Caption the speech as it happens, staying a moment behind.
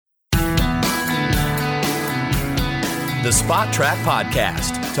The Spot Track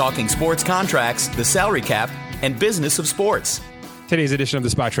Podcast, talking sports contracts, the salary cap, and business of sports. Today's edition of the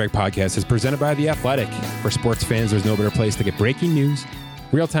Spot Track Podcast is presented by The Athletic. For sports fans, there's no better place to get breaking news,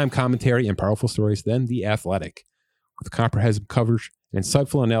 real-time commentary, and powerful stories than The Athletic. With comprehensive coverage and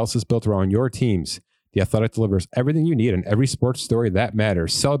insightful analysis built around your teams, The Athletic delivers everything you need on every sports story that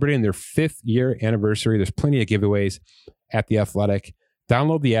matters. Celebrating their 5th year anniversary, there's plenty of giveaways at The Athletic.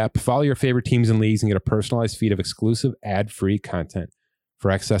 Download the app, follow your favorite teams and leagues, and get a personalized feed of exclusive ad-free content.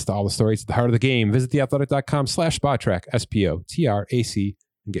 For access to all the stories at the heart of the game, visit theathletic.com/spottrack, SPOTRAC,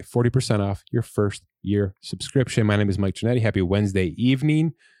 and get 40% off your first year subscription. My name is Mike Giannetti. Happy Wednesday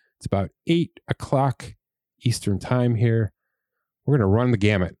evening. It's about 8 o'clock Eastern time here. We're going to run the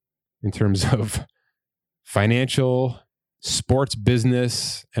gamut in terms of financial, sports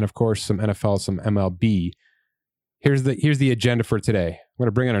business, and of course, some NFL, some MLB. Here's the agenda for today. I'm going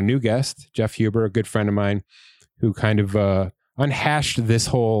to bring on a new guest, Jeff Huber, a good friend of mine, who kind of unhashed this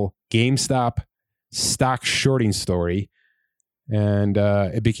whole GameStop stock shorting story. And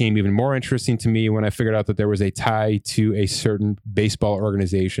it became even more interesting to me when I figured out that there was a tie to a certain baseball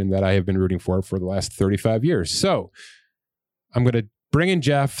organization that I have been rooting for the last 35 years. So I'm going to bring in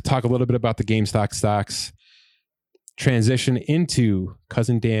Jeff, talk a little bit about the GameStop stocks, transition into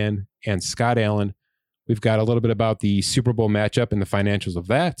Cousin Dan and Scott Allen. We've got a little bit about the Super Bowl matchup and the financials of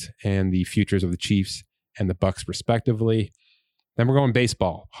that and the futures of the Chiefs and the Bucks respectively. Then we're going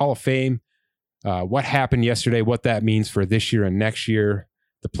baseball, Hall of Fame, what happened yesterday, what that means for this year and next year,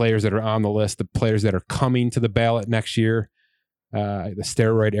 the players that are on the list, the players that are coming to the ballot next year, the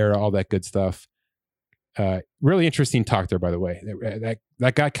steroid era, all that good stuff. Really interesting talk there, by the way.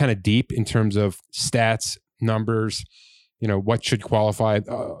 That got kind of deep in terms of stats, numbers, what should qualify.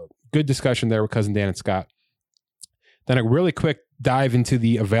 Good discussion there with Cousin Dan and Scott. Then a really quick dive into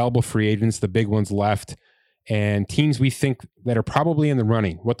the available free agents, the big ones left, and teams we think that are probably in the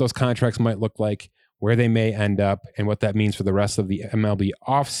running, what those contracts might look like, where they may end up, and what that means for the rest of the MLB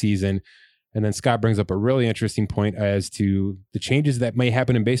offseason. And then Scott brings up a really interesting point as to the changes that may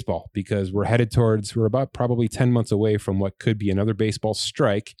happen in baseball, because we're about probably 10 months away from what could be another baseball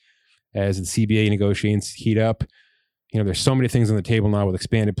strike as the CBA negotiations heat up. There's so many things on the table now with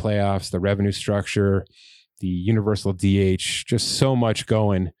expanded playoffs, the revenue structure, the universal DH, just so much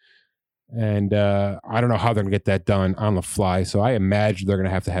going. And I don't know how they're going to get that done on the fly. So I imagine they're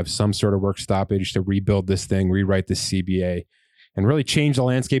going to have some sort of work stoppage to rebuild this thing, rewrite this CBA, and really change the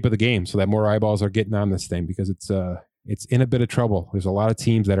landscape of the game so that more eyeballs are getting on this thing, because it's in a bit of trouble. There's a lot of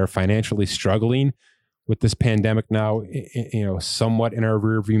teams that are financially struggling with this pandemic now, somewhat in our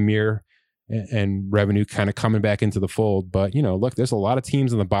rearview mirror, and revenue kind of coming back into the fold. But, look, there's a lot of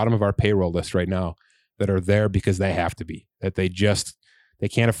teams on the bottom of our payroll list right now that are there because they have to be, that they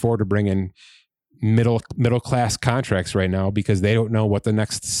can't afford to bring in middle class contracts right now because they don't know what the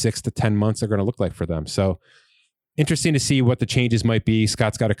next 6 to 10 months are going to look like for them. So interesting to see what the changes might be.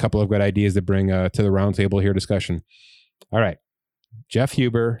 Scott's got a couple of good ideas to bring to the roundtable here discussion. All right. Jeff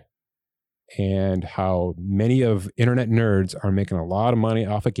Huber and how many of internet nerds are making a lot of money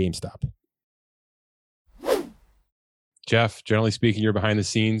off of GameStop. Jeff, generally speaking, you're behind the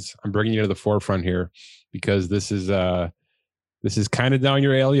scenes. I'm bringing you to the forefront here because this is kind of down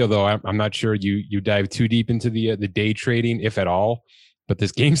your alley, although I'm not sure you dive too deep into the day trading, if at all. But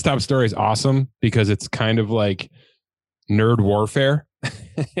this GameStop story is awesome because it's kind of like nerd warfare.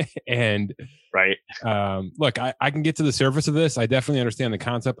 And right. Look, I can get to the surface of this. I definitely understand the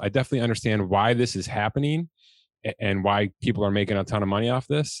concept. I definitely understand why this is happening and why people are making a ton of money off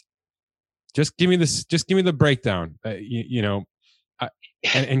this. Just give me the breakdown, and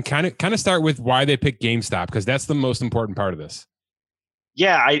kind of start with why they picked GameStop, because that's the most important part of this.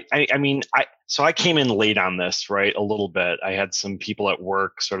 Yeah, so I came in late on this, right? A little bit. I had some people at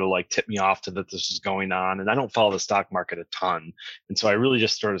work sort of like tip me off to that this was going on, and I don't follow the stock market a ton, and so I really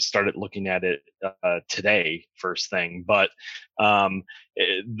just sort of started looking at it today, first thing. But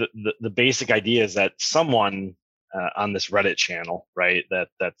the basic idea is that someone on this Reddit channel, right,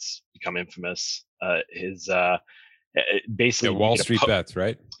 that's become infamous, is basically Wall Street Bets,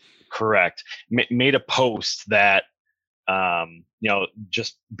 right? Correct. Made a post that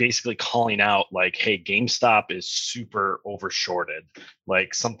just basically calling out like, hey, GameStop is super overshorted,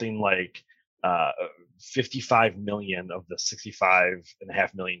 like something like 55 million of the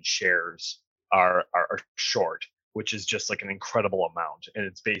 65.5 million shares are short, which is just like an incredible amount, and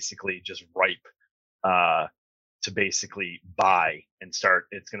it's basically just ripe to basically buy and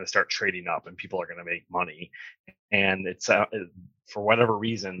it's going to start trading up and people are going to make money. And it's for whatever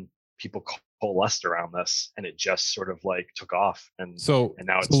reason, people coalesced around this, and it just sort of like took off. And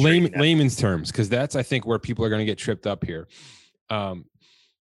now it's layman's terms, because that's, I think, where people are going to get tripped up here.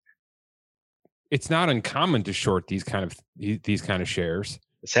 It's not uncommon to short these kind of shares.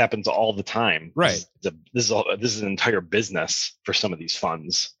 This happens all the time, right? This is an entire business for some of these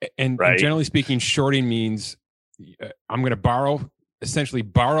funds, and generally speaking, shorting means I'm going to essentially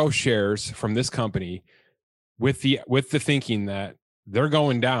borrow shares from this company with the thinking that they're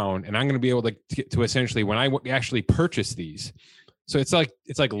going down, and I'm going to be able to essentially, when I actually purchase these. So it's like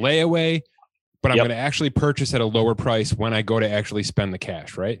layaway, but I'm going to actually purchase at a lower price when I go to actually spend the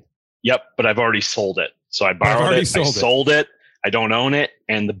cash, right? Yep, but I've already sold it. So I borrowed it, I sold it, I don't own it,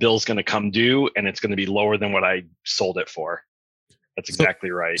 and the bill's going to come due, and it's going to be lower than what I sold it for. That's exactly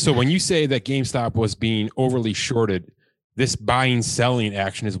right. So when you say that GameStop was being overly shorted, this buying selling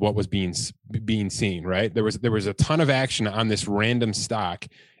action is what was being seen, right? There was a ton of action on this random stock.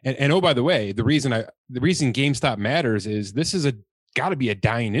 And oh, by the way, the reason GameStop matters is this is got to be a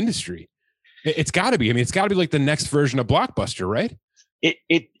dying industry. It's got to be. I mean, it's got to be like the next version of Blockbuster, right?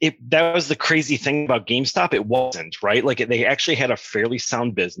 That was the crazy thing about GameStop. It wasn't, right? Like they actually had a fairly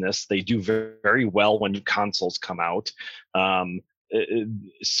sound business. They do very, very well when new consoles come out.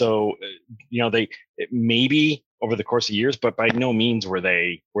 So they maybe over the course of years, but by no means were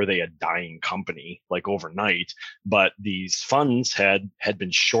they a dying company like overnight. But these funds had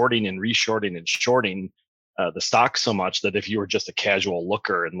been shorting and reshorting and shorting the stock so much that if you were just a casual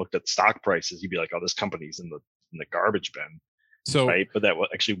looker and looked at stock prices, you'd be like, "Oh, this company's in the garbage bin." So, right, but that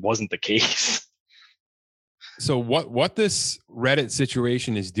actually wasn't the case. So what this Reddit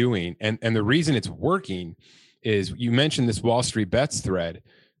situation is doing, and the reason it's working, is you mentioned this Wall Street Bets thread.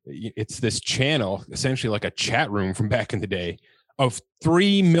 It's this channel, essentially like a chat room from back in the day, of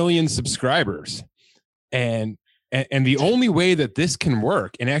 3 million subscribers, and the only way that this can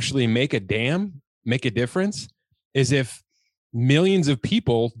work and actually make a difference is if millions of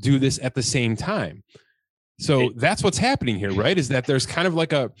people do this at the same time. So that's what's happening here, right? Is that there's kind of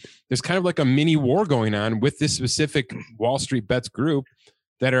like a mini war going on with this specific Wall Street Bets group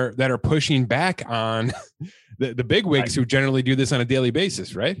that are pushing back on the big wigs who generally do this on a daily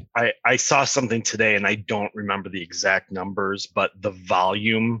basis, right? I saw something today, and I don't remember the exact numbers, but the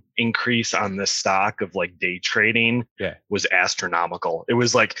volume increase on this stock of like day trading was astronomical. It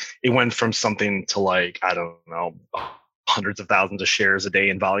was like it went from something to like, I don't know, hundreds of thousands of shares a day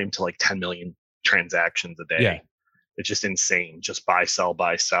in volume to like 10 million transactions a day. Yeah. It's just insane. Just buy, sell,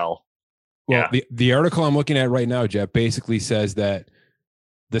 buy, sell. Well, the article I'm looking at right now, Jeff, basically says that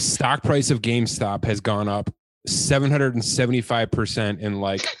the stock price of GameStop has gone up 775% in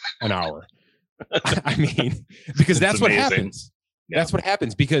like an hour. I mean, because that's what happens. Yeah. That's what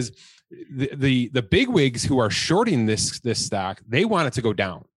happens because the bigwigs who are shorting this stock, they want it to go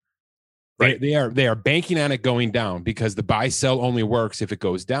down. Right. They are banking on it going down because the buy sell only works if it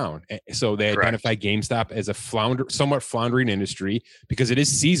goes down. So they identify GameStop as a somewhat floundering industry because it is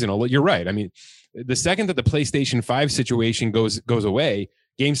seasonal. You're right. I mean, the second that the PlayStation 5 situation goes away,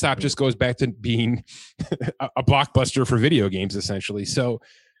 GameStop just goes back to being a blockbuster for video games, essentially. So,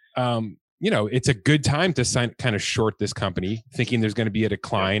 it's a good time to kind of short this company, thinking there's going to be a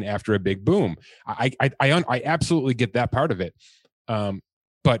decline after a big boom. I absolutely get that part of it.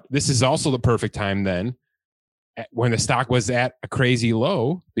 But this is also the perfect time then, when the stock was at a crazy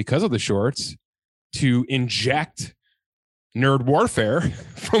low because of the shorts, to inject nerd warfare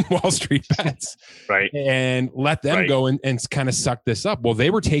from Wall Street Bets, right, and let them go and kind of suck this up. Well, they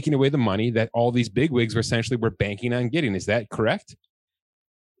were taking away the money that all these bigwigs were banking on getting. Is that correct?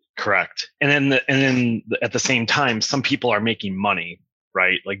 Correct. And then at the same time, some people are making money,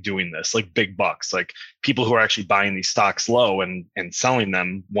 right? Like doing this, like big bucks, like people who are actually buying these stocks low and selling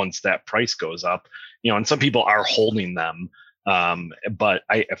them once that price goes up, and some people are holding them. But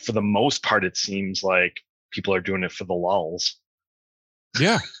for the most part, it seems like people are doing it for the lulls.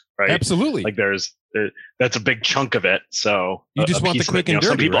 Yeah, right. Absolutely. Like that's a big chunk of it. So you just want the quick and dirty.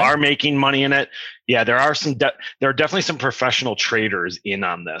 Some people are making money in it. Yeah, there are there are definitely some professional traders in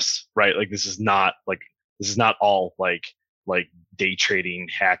on this, right? Like this is not all like day trading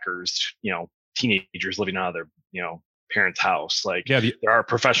hackers, teenagers living out of their, parents' house. Like there are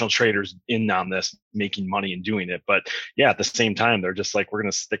professional traders in on this making money and doing it. But at the same time, they're just like, we're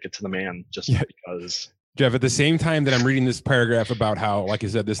going to stick it to the man just because. Jeff, at the same time that I'm reading this paragraph about how, like I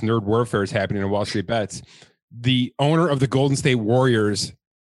said, this nerd warfare is happening in Wall Street Bets, the owner of the Golden State Warriors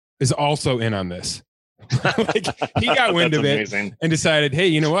is also in on this. Like he got wind of it and decided, hey,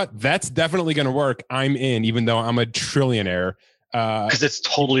 you know what? That's definitely going to work. I'm in, even though I'm a trillionaire. Because it's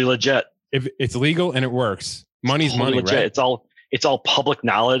totally legit. If it's legal and it works, money's money, legit. Right? it's all public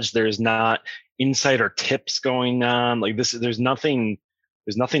knowledge. There's not insider tips going on like this. There's nothing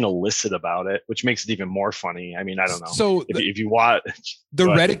illicit about it, which makes it even more funny. I mean, I don't know. So if you want the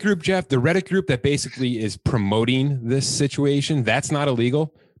Reddit group, Jeff, the Reddit group that basically is promoting this situation, that's not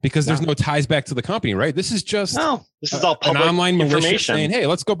illegal because there's no ties back to the company, right? This is just this is all public an online militia information saying, "Hey,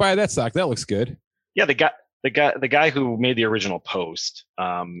 let's go buy that stock. That looks good." Yeah, the guy who made the original post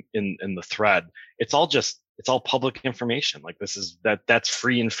in the thread, it's all public information. Like that's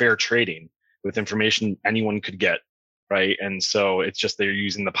free and fair trading with information anyone could get, right? And so it's just they're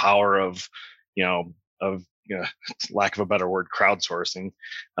using the power of lack of a better word, crowdsourcing,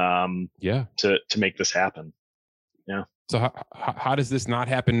 to make this happen. Yeah. So how does this not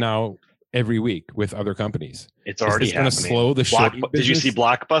happen now every week with other companies? It's already happening. Slow the short business? Did you see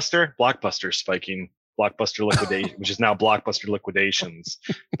Blockbuster? Blockbuster spiking. Blockbuster liquidation, which is now Blockbuster liquidations.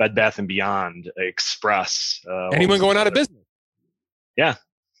 Bed Bath and Beyond, Express. Anyone going out of business? Yeah.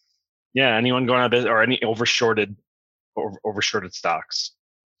 Anyone going out of business or any overshorted stocks.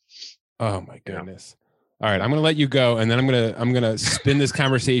 Oh my goodness. All right, I'm going to let you go, and then I'm going to spin this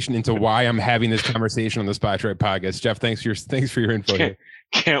conversation into why I'm having this conversation on the Spot Trade podcast. Jeff, thanks for your info here.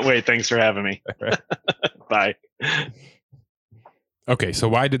 Can't wait. Thanks for having me. Right. Bye. Okay, so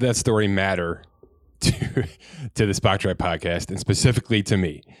why did that story matter to the Spot Trade podcast, and specifically to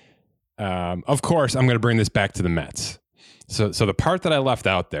me? Of course, I'm going to bring this back to the Mets. So the part that I left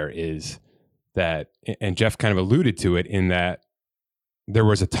out there is that, and Jeff kind of alluded to it, in that there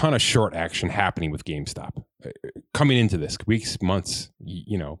was a ton of short action happening with GameStop coming into this, weeks, months,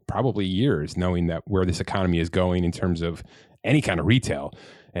 probably years, knowing that where this economy is going in terms of any kind of retail.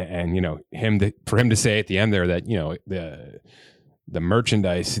 And for him to say at the end there that, the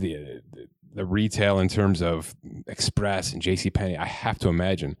merchandise, the retail in terms of Express and JCPenney, I have to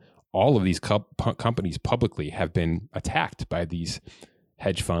imagine all of these companies publicly have been attacked by these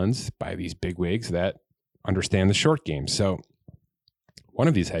hedge funds, by these bigwigs that understand the short game. So one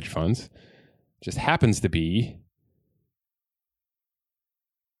of these hedge funds just happens to be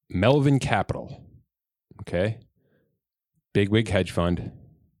Melvin Capital. Okay. Bigwig hedge fund.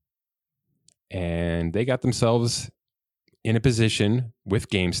 And they got themselves in a position with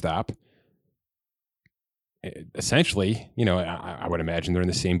GameStop. Essentially, I would imagine they're in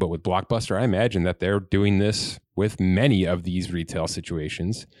the same boat with Blockbuster. I imagine that they're doing this with many of these retail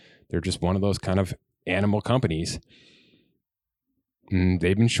situations. They're just one of those kind of animal companies.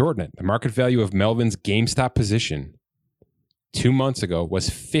 They've been shorting it. The market value of Melvin's GameStop position 2 months ago was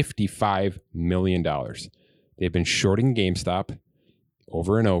 $55 million. They've been shorting GameStop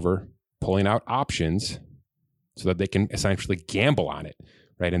over and over, pulling out options so that they can essentially gamble on it,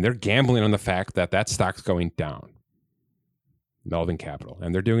 right? And they're gambling on the fact that that stock's going down. Melvin Capital.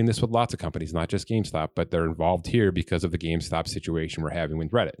 And they're doing this with lots of companies, not just GameStop, but they're involved here because of the GameStop situation we're having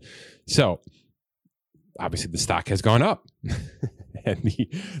with Reddit. So obviously the stock has gone up. And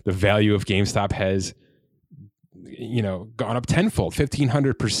the value of GameStop has, gone up tenfold,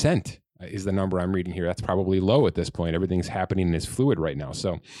 1,500% is the number I'm reading here. That's probably low at this point. Everything's happening and is fluid right now.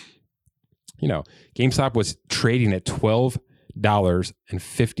 So, GameStop was trading at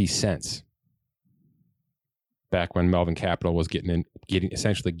 $12.50 back when Melvin Capital was getting in.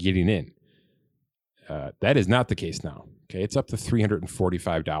 That is not the case now. Okay, it's up to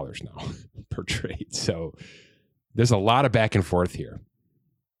 $345 now per trade. So there's a lot of back and forth here.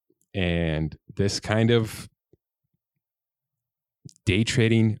 And this kind of day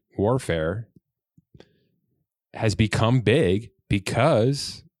trading warfare has become big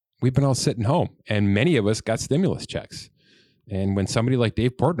because we've been all sitting home and many of us got stimulus checks. And when somebody like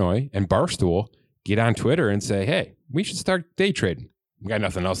Dave Portnoy and Barstool get on Twitter and say, hey, we should start day trading. We got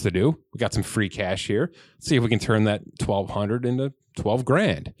nothing else to do. We got some free cash here. Let's see if we can turn that $1,200 into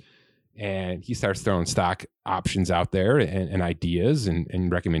 $12,000. And he starts throwing stock options out there and ideas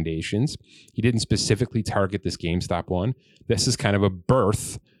and recommendations. He didn't specifically target this GameStop one. This is kind of a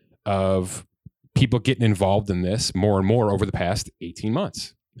birth of people getting involved in this more and more over the past 18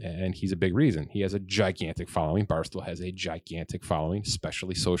 months. And he's a big reason. He has a gigantic following. Barstool has a gigantic following,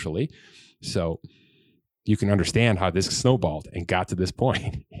 especially socially. So you can understand how this snowballed and got to this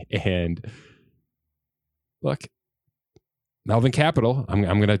point. And look, Melvin Capital, I'm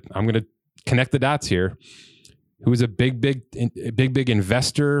gonna connect the dots here. Who is a big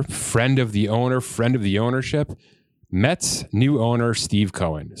investor, friend of the owner, friend of the ownership. Mets new owner Steve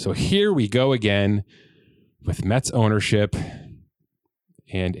Cohen. So here we go again with Mets ownership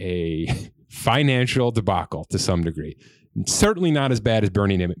and a financial debacle to some degree. Certainly not as bad as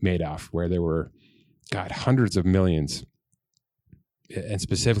Bernie Madoff, where there were, hundreds of millions, and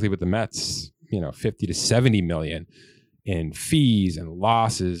specifically with the Mets, 50 to 70 million in fees and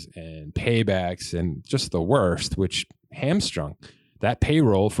losses and paybacks and just the worst, which hamstrung that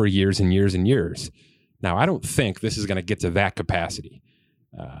payroll for years and years and years. Now, I don't think this is going to get to that capacity.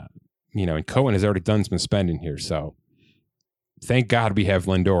 And Cohen has already done some spending here. So thank God we have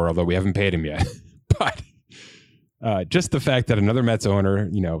Lindor, although we haven't paid him yet. But just the fact that another Mets owner,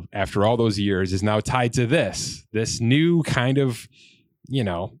 after all those years, is now tied to this new kind of,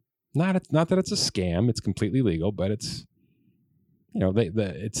 not that it's a scam. It's completely legal, but it's,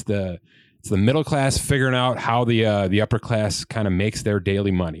 it's the middle class figuring out how the upper class kind of makes their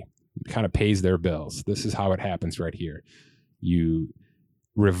daily money, kind of pays their bills. This is how it happens right here. You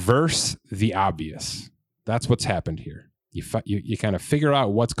reverse the obvious. That's what's happened here. You kind of figure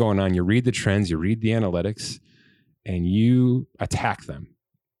out what's going on. You read the trends, you read the analytics, and you attack them.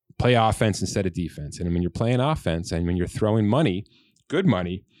 Play offense instead of defense. And when you're playing offense and when you're throwing money, good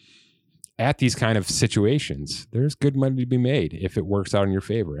money, at these kind of situations, there's good money to be made if it works out in your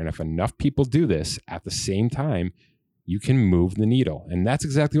favor. And if enough people do this at the same time, you can move the needle. And that's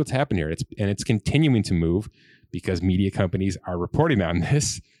exactly what's happened here. It's continuing to move because media companies are reporting on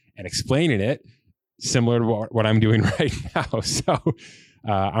this and explaining it similar to what I'm doing right now. So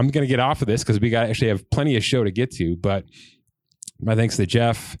I'm going to get off of this because we actually have plenty of show to get to. But my thanks to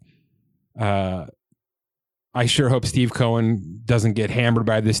Jeff. I sure hope Steve Cohen doesn't get hammered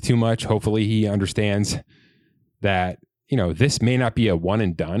by this too much. Hopefully he understands that, this may not be a one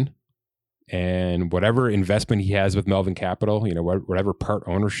and done. And whatever investment he has with Melvin Capital, whatever part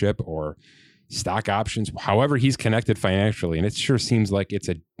ownership or stock options, however he's connected financially, and it sure seems like it's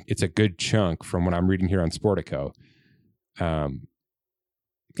a good chunk from what I'm reading here on Sportico.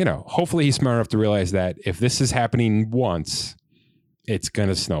 Hopefully he's smart enough to realize that if this is happening once, it's going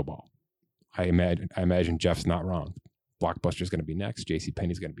to snowball. I imagine Jeff's not wrong. Blockbuster's going to be next.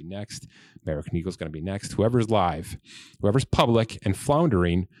 JCPenney's going to be next. American Eagle's going to be next. Whoever's live, whoever's public and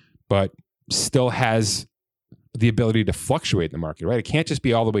floundering, but still has the ability to fluctuate in the market, right? It can't just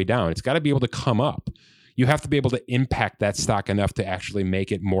be all the way down. It's got to be able to come up. You have to be able to impact that stock enough to actually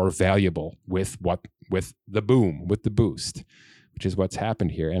make it more valuable with the boom, with the boost, which is what's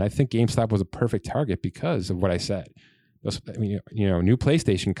happened here. And I think GameStop was a perfect target because of what I said. New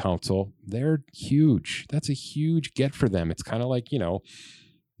PlayStation console, they're huge. That's a huge get for them. It's kind of like,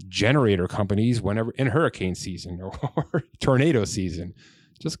 generator companies whenever in hurricane season or tornado season,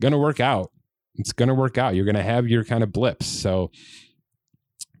 just going to work out. It's going to work out. You're going to have your kind of blips. So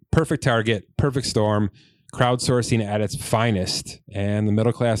perfect target, perfect storm, crowdsourcing at its finest, and the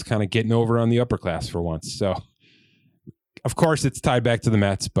middle class kind of getting over on the upper class for once. So of course, it's tied back to the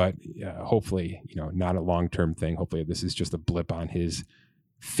Mets, but hopefully, not a long-term thing. Hopefully, this is just a blip on his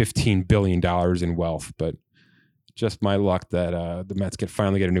 $15 billion in wealth. But just my luck that the Mets can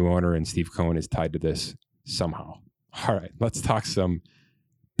finally get a new owner and Steve Cohen is tied to this somehow. All right, let's talk some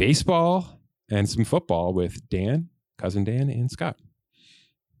baseball and some football with Dan, Cousin Dan, and Scott.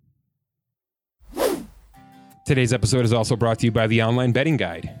 Today's episode is also brought to you by the Online Betting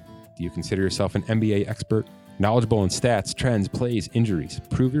Guide. Do you consider yourself an NBA expert? Knowledgeable in stats, trends, plays, injuries.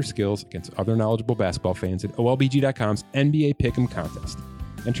 Prove your skills against other knowledgeable basketball fans at OLBG.com's NBA Pick'em contest.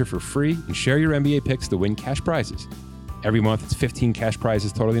 Enter for free and share your NBA picks to win cash prizes. Every month, it's 15 cash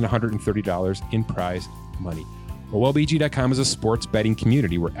prizes totaling $130 in prize money. OLBG.com is a sports betting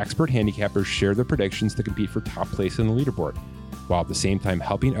community where expert handicappers share their predictions to compete for top place in the leaderboard, while at the same time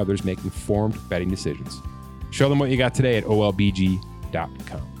helping others make informed betting decisions. Show them what you got today at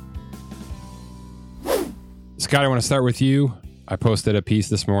OLBG.com. Scott, I want to start with you. I posted a piece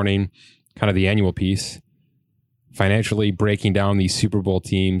this morning, kind of the annual piece, financially breaking down these Super Bowl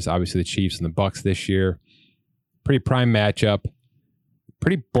teams, obviously the Chiefs and the Bucs this year. Pretty prime matchup.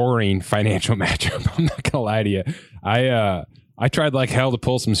 Pretty boring financial matchup. I'm not going to lie to you. I tried like hell to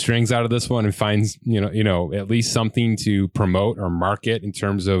pull some strings out of this one and find, at least something to promote or market in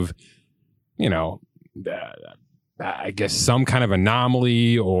terms of, I guess some kind of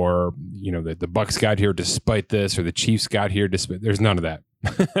anomaly or, the Bucs got here despite this or the Chiefs got here despite. There's none of that,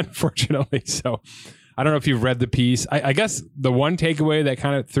 unfortunately. So I don't know if you've read the piece. I guess the one takeaway that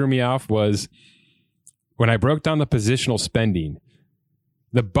kind of threw me off was when I broke down the positional spending,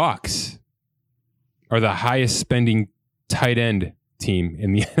 the Bucs are the highest spending tight end team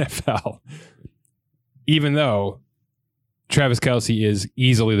in the NFL, even though Travis Kelce is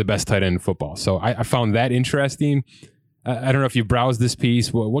easily the best tight end in football. So I found that interesting. I don't know if you browsed this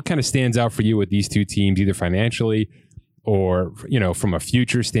piece. What kind of stands out for you with these two teams, either financially or, from a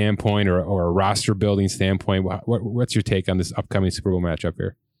future standpoint or a roster building standpoint? What's your take on this upcoming Super Bowl matchup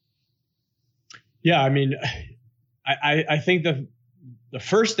here? Yeah, I mean, I think the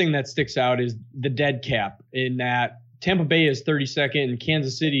first thing that sticks out is the dead cap, in that Tampa Bay is 32nd and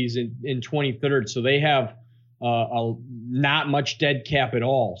Kansas City is in 23rd. So they have not much dead cap at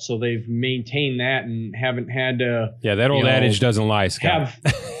all. So they've maintained that and haven't had to. Yeah, that old adage doesn't lie, Scott.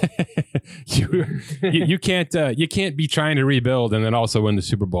 You can't be trying to rebuild and then also win the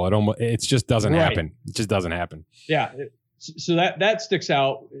Super Bowl. It just doesn't happen. It just doesn't happen. Yeah. So that sticks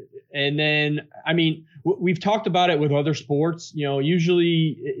out. And then, I mean, we've talked about it with other sports.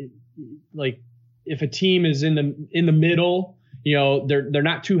 Usually, like if a team is in the middle, they're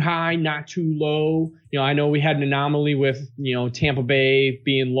not too high, not too low. I know we had an anomaly with Tampa Bay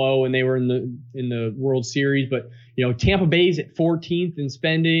being low and they were in the World Series, but Tampa Bay's at 14th in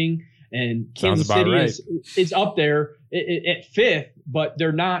spending, and Kansas City is up there at 5th, but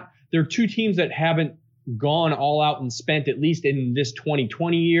they're two teams that haven't gone all out and spent, at least in this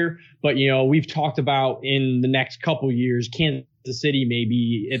 2020 year. But we've talked about in the next couple years, Kansas City may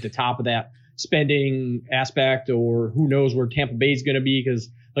be at the top of that spending aspect, or who knows where Tampa Bay is going to be, because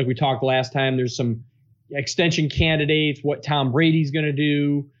like we talked last time, there's some extension candidates, what Tom Brady's going to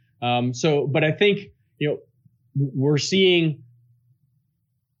do. But I think we're seeing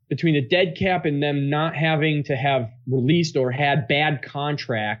between the dead cap and them not having to have released or had bad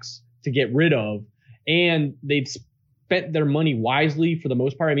contracts to get rid of, and they've spent their money wisely for the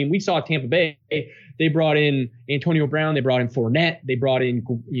most part. I mean, we saw Tampa Bay, they brought in Antonio Brown, they brought in Fournette, they brought in,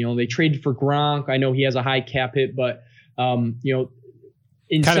 they traded for Gronk. I know he has a high cap hit, but,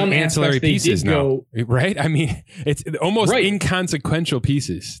 in kind some of ancillary pieces now, go, right? I mean, it's almost inconsequential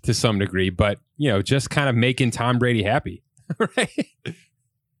pieces to some degree, but, just kind of making Tom Brady happy, right?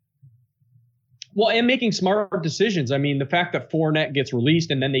 Well, and making smart decisions. I mean, the fact that Fournette gets released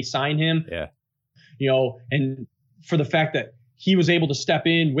and then they sign him, and for the fact that he was able to step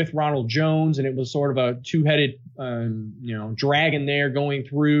in with Ronald Jones, and it was sort of a two-headed, dragon there going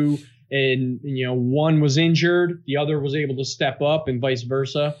through, and, one was injured, the other was able to step up, and vice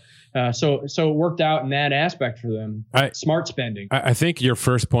versa. So it worked out in that aspect for them. Smart spending. I think your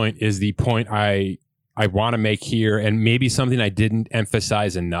first point is the point I want to make here, and maybe something I didn't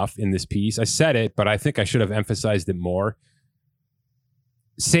emphasize enough in this piece. I said it, but I think I should have emphasized it more.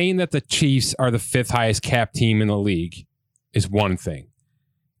 Saying that the Chiefs are the 5th highest cap team in the league is one thing,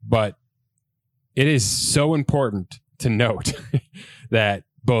 but it is so important to note that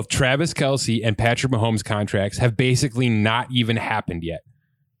both Travis Kelce and Patrick Mahomes' contracts have basically not even happened yet.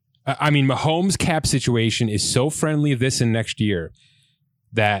 I mean, Mahomes' cap situation is so friendly this and next year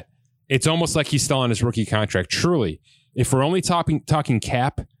that it's almost like he's still on his rookie contract. Truly, if we're only talking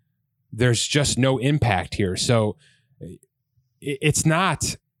cap, there's just no impact here. So it's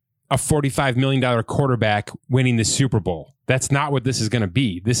not a $45 million quarterback winning the Super Bowl. That's not what this is going to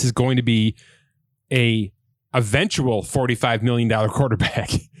be. This is going to be a eventual $45 million quarterback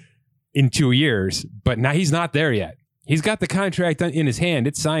in 2 years, but now he's not there yet. He's got the contract in his hand.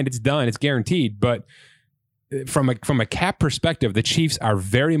 It's signed. It's done. It's guaranteed. But from a cap perspective, the Chiefs are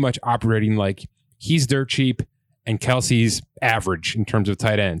very much operating like he's dirt cheap and Kelce's average in terms of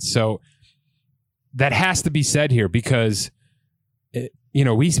tight ends. So that has to be said here, because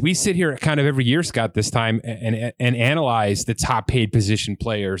we sit here kind of every year, Scott, this time and analyze the top paid position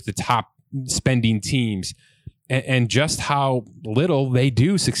players, the top spending teams, and just how little they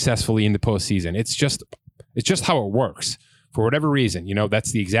do successfully in the postseason. It's just how it works for whatever reason.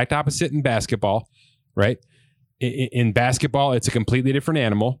 That's the exact opposite in basketball, right? In basketball, it's a completely different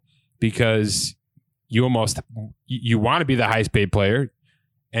animal, because you want to be the highest paid player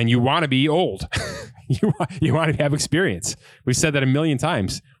and you want to be old. You want to have experience. We've said that a million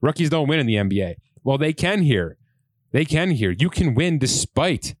times. Rookies don't win in the NBA. Well, they can here. You can win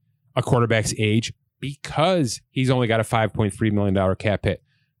despite a quarterback's age, because he's only got a $5.3 million cap hit.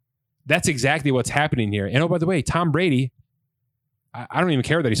 That's exactly what's happening here. And by the way, Tom Brady, I don't even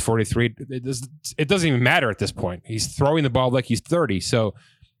care that he's 43. It doesn't even matter at this point. He's throwing the ball like he's 30. So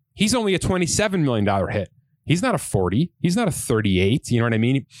he's only a $27 million hit. He's not a 40. He's not a 38. You know what I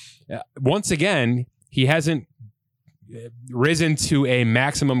mean? Once again, he hasn't risen to a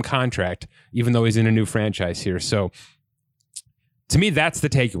maximum contract, even though he's in a new franchise here. So to me, that's the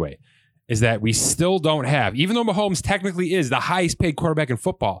takeaway, is that we still don't have, even though Mahomes technically is the highest paid quarterback in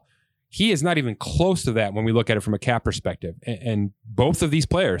football, he is not even close to that when we look at it from a cap perspective. And both of these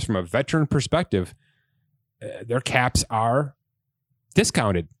players, from a veteran perspective, their caps are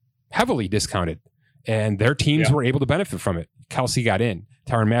discounted, heavily discounted, and their teams were able to benefit from it. Kelce got in,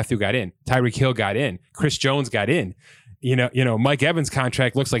 Tyrann Mathieu got in, Tyreek Hill got in, Chris Jones got in. Mike Evans'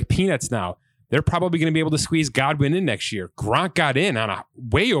 contract looks like peanuts now. They're probably going to be able to squeeze Godwin in next year. Gronk got in on a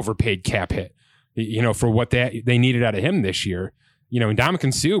way overpaid cap hit, for what they needed out of him this year. And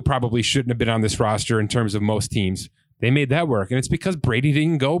Ndamukong Suh probably shouldn't have been on this roster in terms of most teams, They made that work. And it's because Brady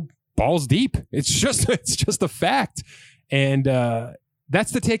didn't go balls deep. It's just a fact. And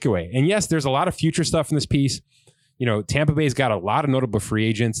that's the takeaway. And yes, there's a lot of future stuff in this piece. You know, Tampa Bay's got a lot of notable free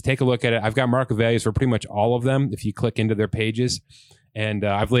agents. Take a look at it. I've got market values for pretty much all of them if you click into their pages. And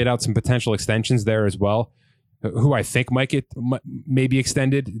I've laid out some potential extensions there as well, who I think might be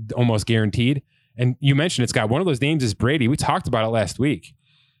extended, almost guaranteed. And you mentioned it's got one of those names is Brady. We talked about it last week.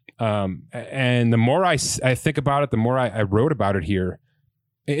 And the more I think about it, the more I wrote about it here.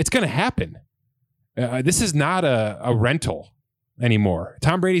 It's going to happen. This is not a rental anymore.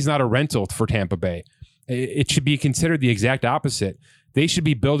 Tom Brady's not a rental for Tampa Bay. It should be considered the exact opposite. They should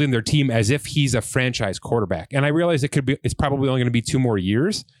be building their team as if he's a franchise quarterback. And I realize it's probably only going to be 2 more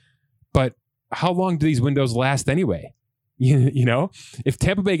years, but how long do these windows last anyway? You know, if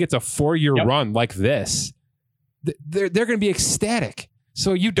Tampa Bay gets a 4-year run like this, they're going to be ecstatic.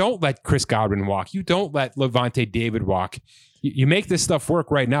 So you don't let Chris Godwin walk. You don't let Levante David walk. You make this stuff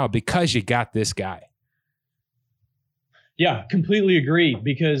work right now because you got this guy. Yeah, completely agree.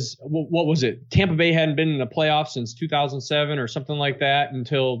 Because what was it? Tampa Bay hadn't been in the playoffs since 2007 or something like that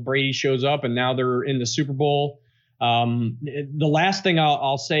until Brady shows up, and now they're in the Super Bowl. The last thing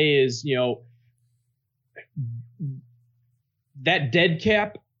I'll say is, you know, that dead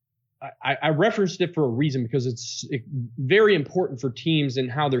cap, I referenced it for a reason because it's very important for teams and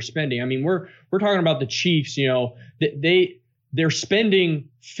how they're spending. I mean, we're talking about the Chiefs, you know, they're spending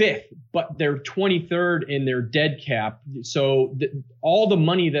 5th, but they're 23rd in their dead cap. So all the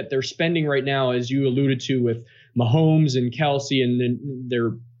money that they're spending right now, as you alluded to with Mahomes and Kelsey, and then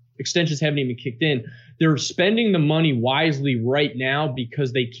their extensions haven't even kicked in. They're spending the money wisely right now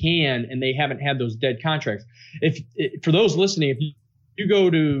because they can, and they haven't had those dead contracts. For those listening, if you go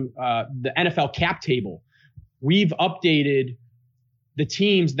to the NFL cap table, we've updated the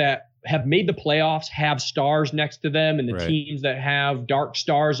teams that have made the playoffs have stars next to them, and the teams that have dark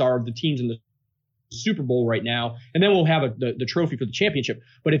stars are the teams in the Super Bowl right now. And then we'll have the trophy for the championship.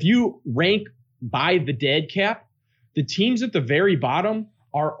 But if you rank by the dead cap, the teams at the very bottom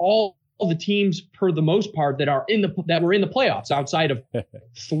are all the teams, per the most part, that were in the playoffs outside of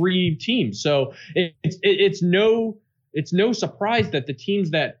 3 teams. So it's no surprise that the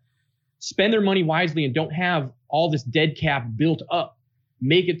teams that spend their money wisely and don't have all this dead cap built up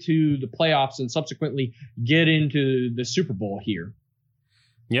make it to the playoffs and subsequently get into the Super Bowl here.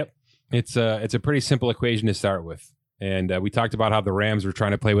 Yep. It's a pretty simple equation to start with. And we talked about how the Rams were trying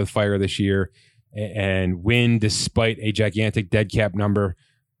to play with fire this year and win despite a gigantic dead cap number.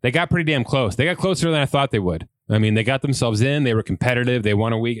 They got pretty damn close. They got closer than I thought they would. I mean, they got themselves in. They were competitive. They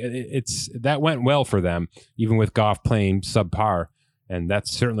won a week. That went well for them, even with Goff playing subpar. And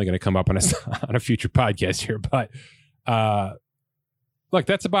that's certainly going to come up on a future podcast here. But look,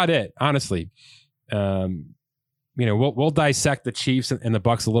 that's about it, honestly. We'll dissect the Chiefs and the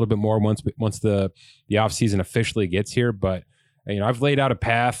Bucs a little bit more once the offseason officially gets here. But I've laid out a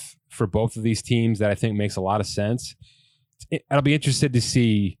path for both of these teams that I think makes a lot of sense. I'll be interested to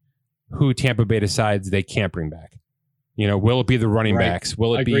see who Tampa Bay decides they can't bring back. Will it be the running backs?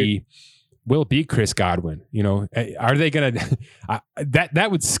 Will it be Chris Godwin? Are they going to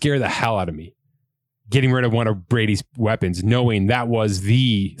that would scare the hell out of me. Getting rid of one of Brady's weapons, knowing that was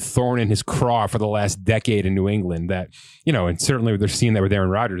the thorn in his craw for the last decade in New England, that, and certainly they're seeing that with Aaron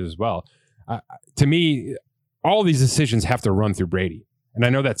Rodgers as well. To me, all these decisions have to run through Brady. And I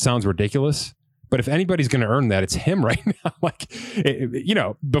know that sounds ridiculous, but if anybody's going to earn that, it's him right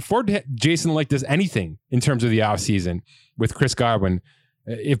now. Before Jason Licht does anything in terms of the offseason with Chris Godwin,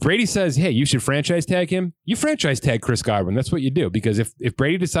 if Brady says, hey, you should franchise tag him, you franchise tag Chris Godwin. That's what you do. Because if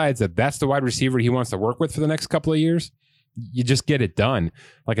Brady decides that that's the wide receiver he wants to work with for the next couple of years, you just get it done.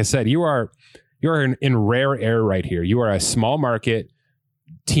 Like I said, you are in rare air right here. You are a small market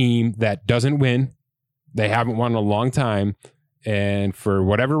team that doesn't win. They haven't won in a long time. And for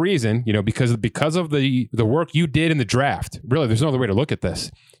whatever reason, because of the work you did in the draft, really, there's no other way to look at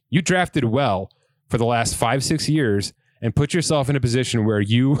this. You drafted well for the last 5-6 years and put yourself in a position where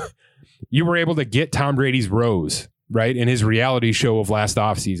you were able to get Tom Brady's rose, right, in his reality show of last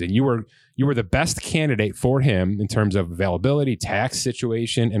offseason. You were the best candidate for him in terms of availability, tax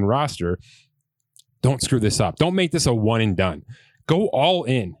situation, and roster. Don't screw this up. Don't make this a one and done. Go all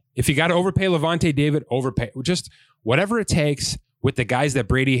in. If you got to overpay Levante David, overpay. Just whatever it takes with the guys that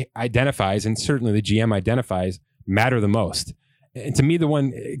Brady identifies, and certainly the GM identifies, matter the most. And to me, the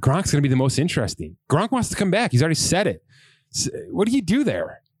one, Gronk's going to be the most interesting. Gronk wants to come back. He's already said it. So what do you do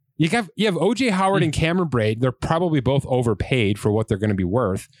there? You have O.J. Howard and Cameron Braid. They're probably both overpaid for what they're going to be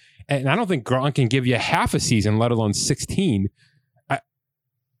worth. And I don't think Gronk can give you half a season, let alone 16.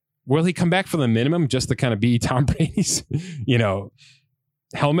 will he come back for the minimum just to kind of be Tom Brady's,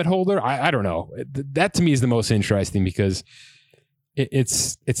 helmet holder? I don't know. That to me is the most interesting because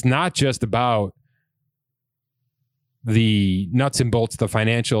it's not just about the nuts and bolts, the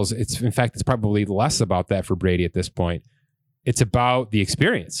financials. In fact, it's probably less about that for Brady at this point. It's about the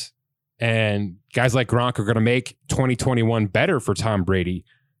experience. And guys like Gronk are going to make 2021 better for Tom Brady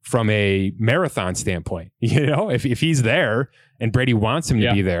from a marathon standpoint. If he's there and Brady wants him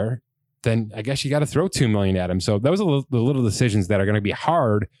to be there, then I guess you got to throw $2 million at him. So those are the little decisions that are going to be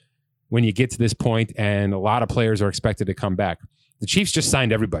hard when you get to this point, and a lot of players are expected to come back. The Chiefs just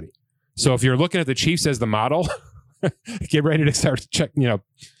signed everybody. So if you're looking at the Chiefs as the model, get ready to start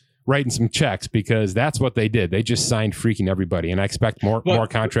writing some checks, because that's what they did. They just signed freaking everybody, and I expect more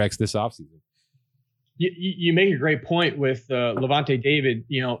contracts this offseason. You make a great point with Levante David.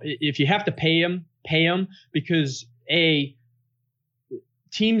 If you have to pay him, because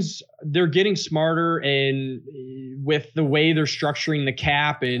teams, they're getting smarter, and with the way they're structuring the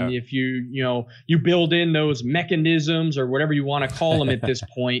cap, and if you build in those mechanisms or whatever you want to call them at this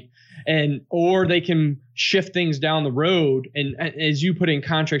point, or they can shift things down the road. And as you put in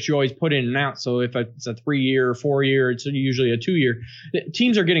contracts, you always put in and out. So if it's a 3-year, 4-year, it's usually a 2-year.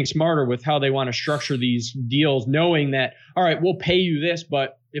 Teams are getting smarter with how they want to structure these deals, knowing that, all right, we'll pay you this,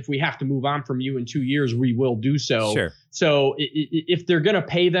 but if we have to move on from you in 2 years, we will do so. Sure. So if they're going to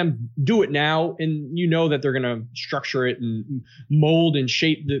pay them, do it now. And that they're going to structure it and mold and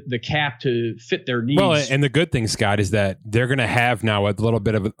shape the cap to fit their needs. Well, and the good thing, Scott, is that they're going to have now a little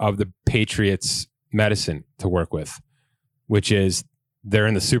bit of the Patriots medicine to work with, which is they're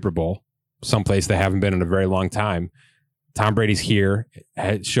in the Super Bowl, someplace they haven't been in a very long time. Tom Brady's here,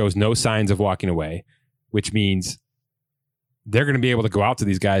 shows no signs of walking away, which means they're going to be able to go out to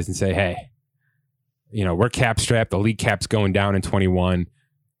these guys and say, hey, we're cap strapped. The league cap's going down in 21.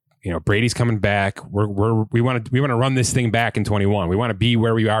 Brady's coming back. We want to run this thing back in 21. We want to be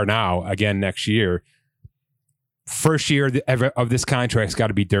where we are now again next year. First year of this contract's got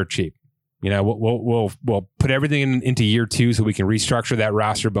to be dirt cheap. We'll put everything into year 2 so we can restructure that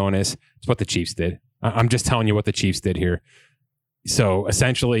roster bonus. It's what the Chiefs did. I'm just telling you what the Chiefs did here. So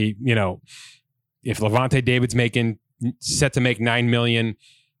essentially, if Levante David's set to make $9 million,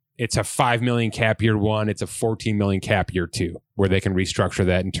 it's a $5 million cap year 1. It's a $14 million cap year 2, where they can restructure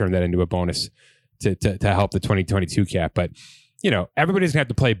that and turn that into a bonus to help the 2022 cap. But everybody's gonna have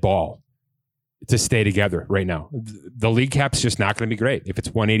to play ball to stay together right now. The league cap's just not going to be great. If it's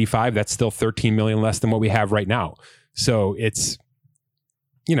 185, that's still 13 million less than what we have right now. So it's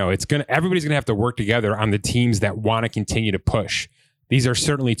everybody's gonna have to work together on the teams that want to continue to push. These are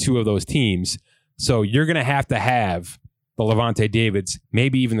certainly 2 of those teams. So you're going to have the Levante Davids,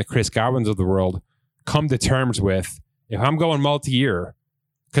 maybe even the Chris Godwins of the world, come to terms with, if I'm going multi-year,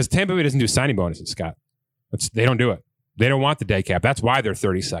 because Tampa Bay doesn't do signing bonuses, Scott. They don't do it. They don't want the day cap. That's why they're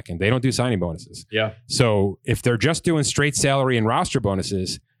 32nd. They don't do signing bonuses. Yeah. So if they're just doing straight salary and roster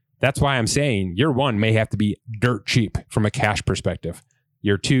bonuses, that's why I'm saying year 1 may have to be dirt cheap from a cash perspective.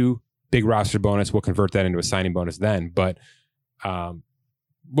 Year 2, big roster bonus. We'll convert that into a signing bonus then. But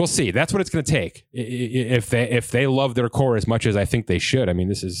we'll see. That's what it's going to take if they love their core as much as I think they should. I mean,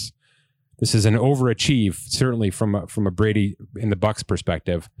 this is an overachieve, certainly from a Brady in the Bucs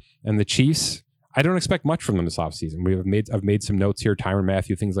perspective. And the Chiefs, I don't expect much from them this offseason. I've made some notes here, Tyrann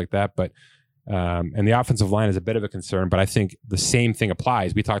Mathieu, things like that. But and the offensive line is a bit of a concern. But I think the same thing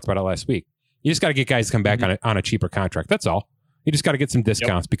applies. We talked about it last week. You just got to get guys to come back on a cheaper contract. That's all. You just got to get some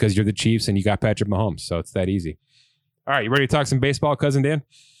discounts because you're the Chiefs and you got Patrick Mahomes. So it's that easy. All right, you ready to talk some baseball, Cousin Dan?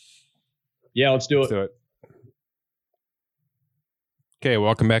 Yeah, let's do it. Okay,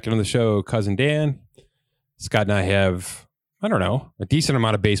 welcome back into the show, Cousin Dan. Scott and I have, a decent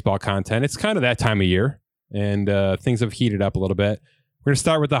amount of baseball content. It's kind of that time of year, and things have heated up a little bit. We're going to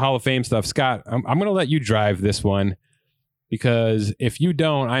start with the Hall of Fame stuff. Scott, I'm going to let you drive this one, because if you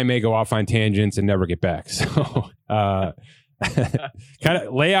don't, I may go off on tangents and never get back. So kind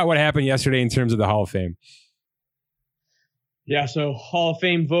of lay out what happened yesterday in terms of the Hall of Fame. Yeah, so Hall of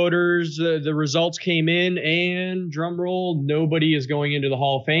Fame voters, the results came in, and drum roll, nobody is going into the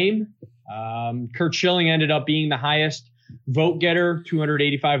Hall of Fame. Curt Schilling ended up being the highest vote getter,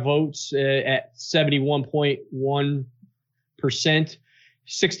 285 votes at 71.1%,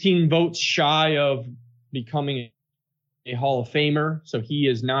 16 votes shy of becoming a Hall of Famer. So he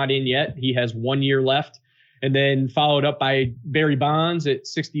is not in yet. He has 1 year left. And then followed up by Barry Bonds at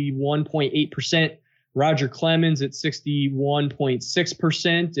 61.8%. Roger Clemens at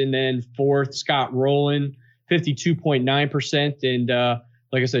 61.6%. And then fourth, Scott Rowland, 52.9%. And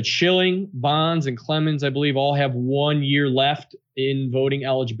like I said, Schilling, Bonds, and Clemens, I believe, all have 1 year left in voting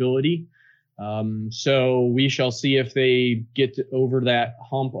eligibility. So we shall see if they get over that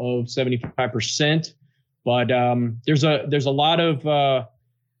hump of 75%. But there's a lot of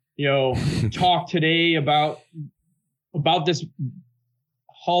talk today about this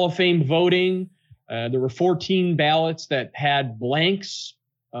Hall of Fame voting. There were 14 ballots that had blanks.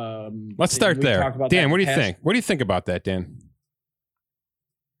 Let's start there. Dan, what do you think? What do you think about that, Dan?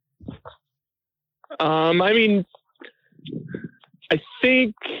 I mean,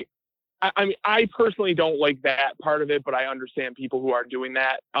 I personally don't like that part of it, but I understand people who are doing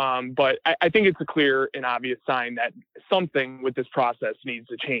that. But I think it's a clear and obvious sign that something with this process needs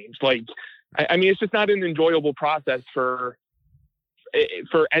to change. Like, I mean, it's just not an enjoyable process for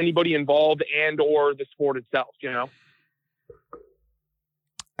anybody involved and or the sport itself, you know?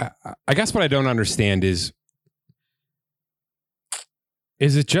 I guess what I don't understand is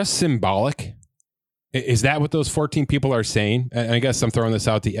it just symbolic? Is that what those 14 people are saying? And I guess I'm throwing this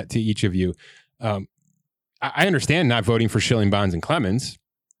out to each of you. I understand not voting for Schilling, Bonds, and Clemens,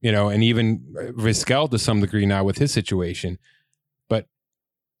 and even Vizquel to some degree now with his situation. But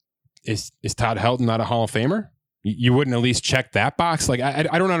is Todd Helton not a Hall of Famer? You wouldn't at least check that box? Like,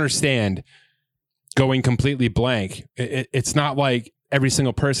 I don't understand going completely blank. It's not like every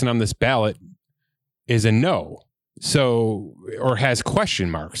single person on this ballot is a no. So, or has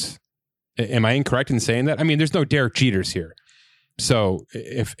question marks. Am I incorrect in saying that? I mean, there's no Derek Jeters here. So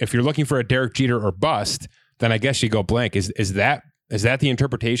if you're looking for a Derek Jeter or bust, then I guess you go blank. Is that the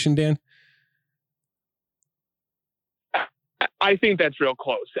interpretation, Dan? I think that's real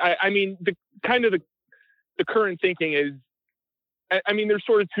close. I mean, the current thinking is, I mean, there's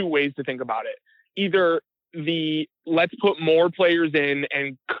sort of two ways to think about it. Either let's put more players in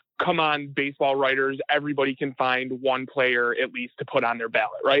and come on, baseball writers, everybody can find one player at least to put on their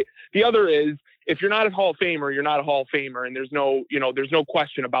ballot, right? The other is, if you're not a Hall of Famer, you're not a Hall of Famer, and there's no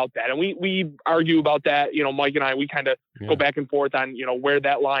question about that. And we argue about that, Mike and I, we kind of go back and forth on, where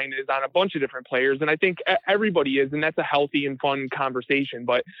that line is on a bunch of different players. And I think everybody is, and that's a healthy and fun conversation.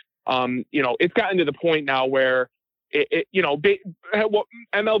 But, it's gotten to the point now where MLB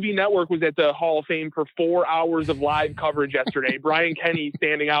Network was at the Hall of Fame for 4 hours of live coverage yesterday. Brian Kenny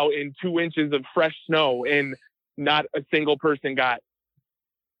standing out in 2 inches of fresh snow, and not a single person got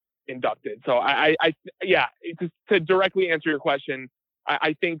inducted. So to directly answer your question,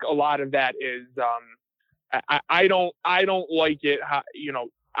 I think a lot of that is, I don't like it.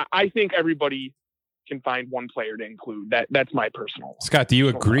 I think everybody can find one player to include. That's my personal. Scott, do you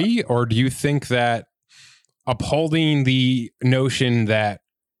agree, or do you think that upholding the notion that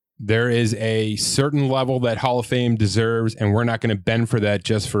there is a certain level that Hall of Fame deserves, and we're not going to bend for that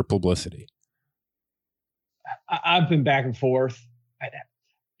just for publicity? I've been back and forth.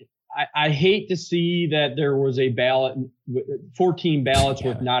 I hate to see that there was a ballot, 14 ballots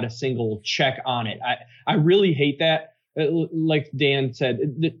with not a single check on it. I really hate that. Like Dan said,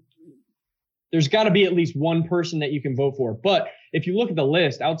 there's got to be at least one person that you can vote for. But if you look at the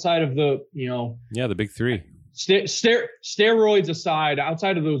list outside of the, the big three, steroids aside,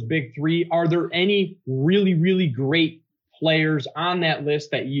 outside of those big three, are there any really, really great players on that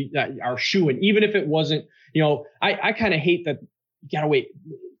list that are shooing? Even if it wasn't, I kind of hate that you got to wait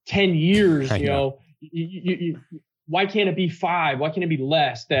 10 years, why can't it be 5? Why can't it be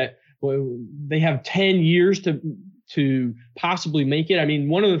less? That they have 10 years to possibly make it. I mean,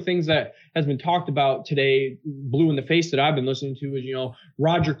 one of the things that has been talked about today, blue in the face, that I've been listening to is,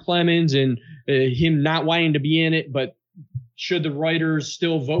 Roger Clemens and him not wanting to be in it, but should the writers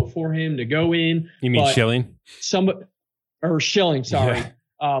still vote for him to go in? You mean Schilling? Schilling, sorry.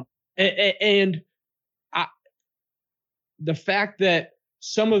 Yeah. The fact that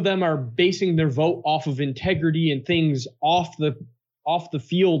some of them are basing their vote off of integrity and things off the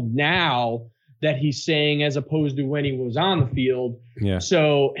field now that he's saying, as opposed to when he was on the field. Yeah.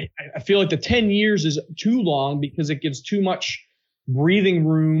 So I feel like the 10 years is too long because it gives too much breathing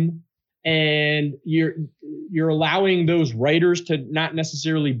room, and you're allowing those writers to not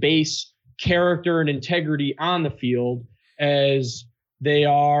necessarily base character and integrity on the field, as they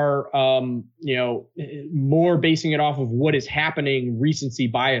are, more basing it off of what is happening, recency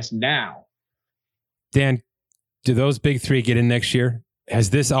bias now. Dan, do those big three get in next year?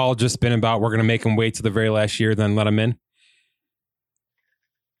 Has this all just been about, we're going to make them wait to the very last year, then let them in?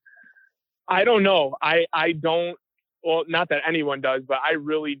 I don't know. I don't, well, not that anyone does, but I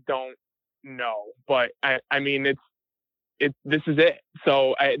really don't know. But I mean, this is it.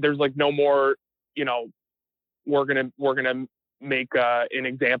 So there's like no more, we're going to make an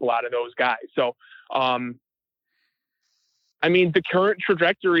example out of those guys. So I mean, the current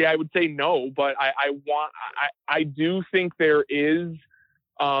trajectory, I would say no, but I do think there is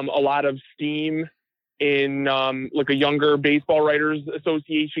a lot of steam in like a younger baseball writers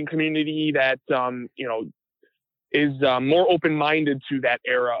association community that is more open-minded to that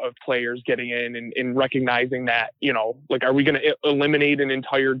era of players getting in and recognizing that, like, are we going to eliminate an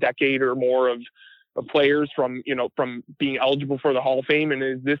entire decade or more of players from being eligible for the Hall of Fame? And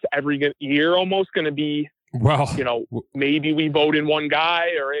is this every year almost going to be, maybe we vote in one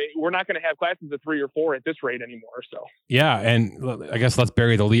guy, or we're not going to have classes of 3 or 4 at this rate anymore. So, yeah. And I guess let's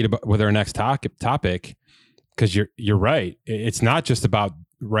bury the lead with our next topic, because you're right. It's not just about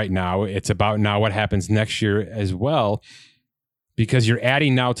right now. It's about now what happens next year as well, because you're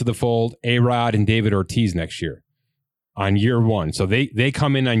adding now to the fold A-Rod and David Ortiz next year on year 1. So they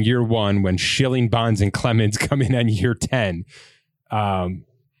come in on year 1 when Schilling, Bonds, and Clemens come in on year 10. I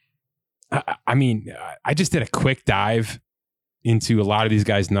mean, I just did a quick dive into a lot of these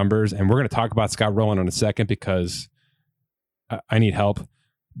guys' numbers, and we're going to talk about Scott Rowland in a second because I need help.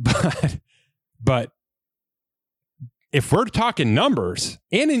 But if we're talking numbers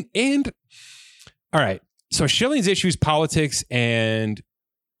and all right, so Schilling's issues, politics, and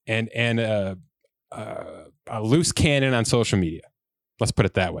a loose cannon on social media. Let's put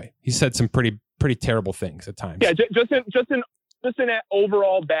it that way. He said some pretty terrible things at times. Yeah, just an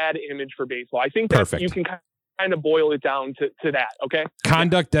overall bad image for baseball. I think that you can kind of boil it down to that. Okay.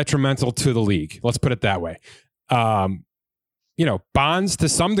 Conduct detrimental to the league. Let's put it that way. Bonds to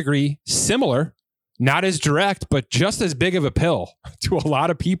some degree, similar, not as direct, but just as big of a pill to a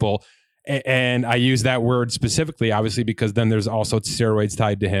lot of people. And I use that word specifically, obviously, because then there's also steroids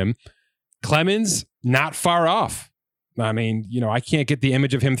tied to him. Clemens, not far off. I mean, I can't get the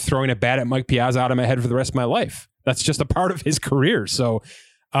image of him throwing a bat at Mike Piazza out of my head for the rest of my life. That's just a part of his career. So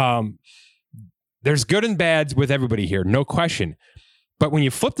there's good and bads with everybody here, no question. But when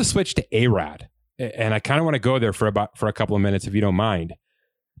you flip the switch to A-Rod, and I kind of want to go there for a couple of minutes, if you don't mind,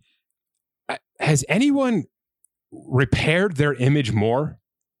 has anyone repaired their image more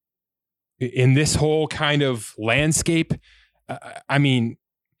in this whole kind of landscape? I mean,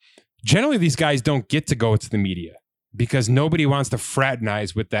 generally these guys don't get to go to the media because nobody wants to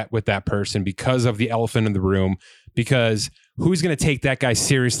fraternize with that person because of the elephant in the room, because who's going to take that guy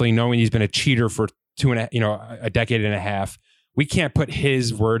seriously knowing he's been a cheater for a decade and a half? We can't put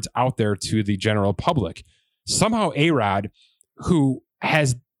his words out there to the general public. Somehow A-Rod, who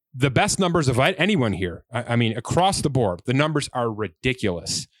has the best numbers of anyone here, I mean, across the board, the numbers are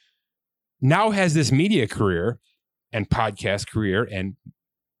ridiculous, now has this media career and podcast career and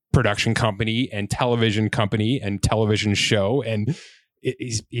production company and television company and television show, and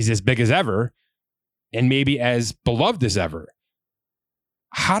he's as big as ever and maybe as beloved as ever.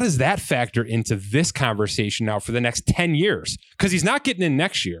 How does that factor into this conversation now for the next 10 years? Because he's not getting in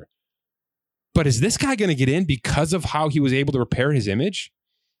next year. But is this guy going to get in because of how he was able to repair his image?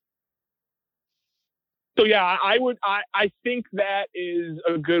 So, yeah, I think that is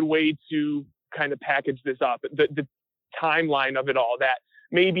a good way to kind of package this up. The timeline of it all, that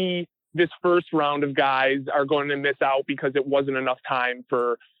maybe this first round of guys are going to miss out because it wasn't enough time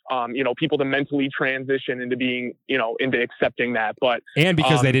for people to mentally transition into being, into accepting that. But and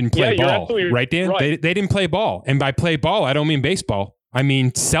because they didn't play ball, right, Dan? Right. They didn't play ball. And by play ball, I don't mean baseball. I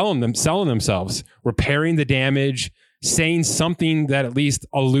mean selling themselves, repairing the damage, saying something that at least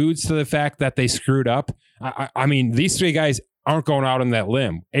alludes to the fact that they screwed up. I mean, these three guys aren't going out on that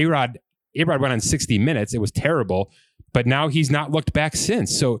limb. A-Rod went on 60 Minutes. It was terrible. But now he's not looked back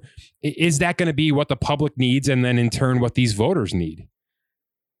since. So is that going to be what the public needs, and then in turn what these voters need?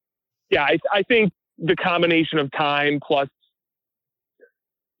 Yeah, I think the combination of time plus,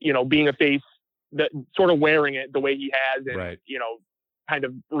 being a face, that sort of wearing it the way he has, and right, kind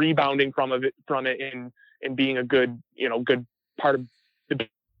of rebounding from it and being a good part of the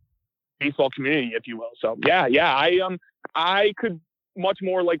baseball community, if you will. So yeah, I could much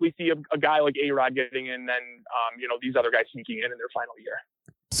more likely see a guy like A-Rod getting in than these other guys sneaking in their final year.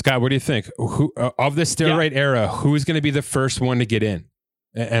 Scott, what do you think? Who of the steroid era, who's going to be the first one to get in?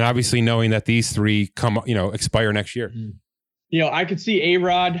 And obviously knowing that these three expire next year. I could see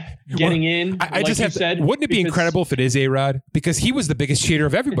A-Rod getting in. I just have said, wouldn't it be incredible if it is A-Rod? Because he was the biggest cheater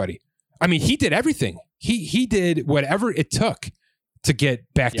of everybody. I mean, he did everything. He did whatever it took to get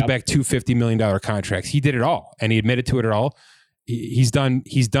back-to-back $250 million contracts. He did it all, and he admitted to it all. He's done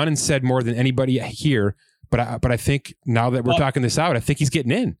and said more than anybody here. But I think now that we're talking this out, I think he's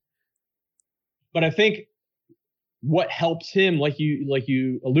getting in. But I think what helps him, like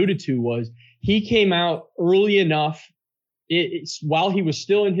you alluded to, was he came out early enough. It's while he was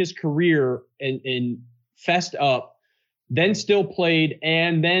still in his career and fessed up then still played,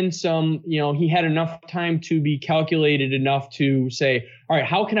 and then some, he had enough time to be calculated enough to say, all right,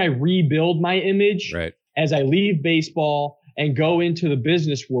 how can I rebuild my image as I leave baseball and go into the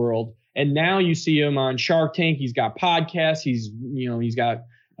business world? And now you see him on Shark Tank. He's got podcasts. He's got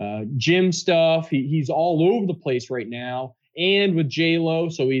gym stuff. He's all over the place right now, and with J-Lo.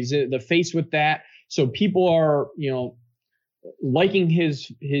 So he's the face with that. So people are, liking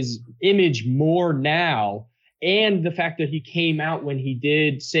his image more now. And the fact that he came out when he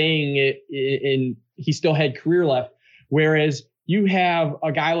did, saying it, and he still had career left. Whereas you have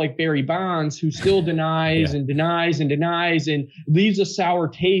a guy like Barry Bonds who still denies and denies and denies and leaves a sour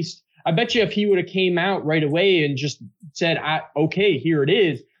taste. I bet you if he would have came out right away and just said, okay, here it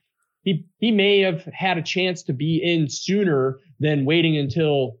is, he may have had a chance to be in sooner than waiting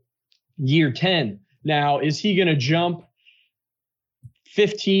until year 10. Now, is he going to jump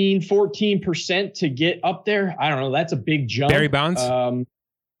 14% to get up there? I don't know. That's a big jump. Barry Bonds?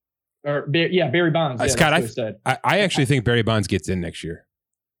 Barry Bonds. Scott, I actually think Barry Bonds gets in next year.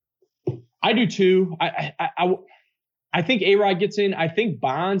 I do too. I think A-Rod gets in. I think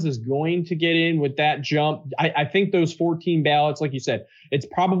Bonds is going to get in with that jump. I think those 14 ballots, like you said, it's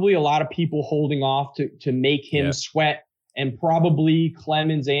probably a lot of people holding off to make him sweat, and probably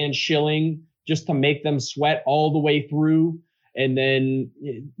Clemens and Schilling just to make them sweat all the way through. And then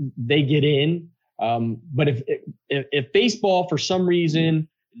they get in. But if baseball, for some reason,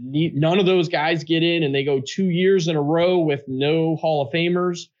 none of those guys get in and they go 2 years in a row with no Hall of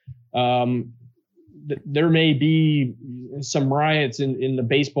Famers, there may be some riots in the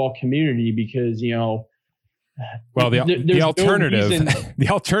baseball community because, well, the alternative, the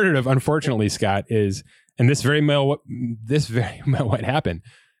alternative, unfortunately, Scott, is, and this very well what happened.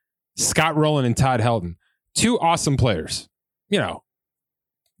 Scott Rowland and Todd Helton, two awesome players.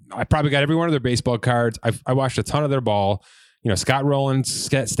 I probably got every one of their baseball cards. I watched a ton of their ball. Scott Rowland's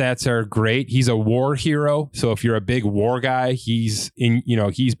stats are great. He's a war hero. So if you're a big war guy, he's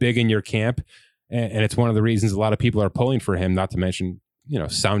big in your camp. And it's one of the reasons a lot of people are pulling for him, not to mention,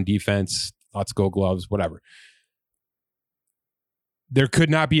 sound defense, let's go gloves, whatever. There could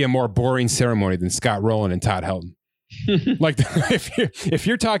not be a more boring ceremony than Scott Rowland and Todd Helton. Like if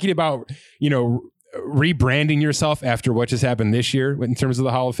you're talking about, rebranding yourself after what just happened this year in terms of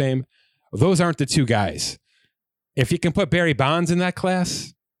the Hall of Fame, those aren't the two guys. If you can put Barry Bonds in that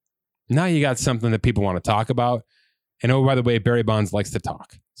class, now you got something that people want to talk about. And oh, by the way, Barry Bonds likes to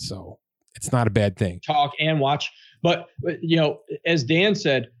talk. So it's not a bad thing. Talk and watch. But as Dan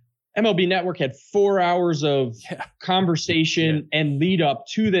said, MLB Network had 4 hours of conversation and lead up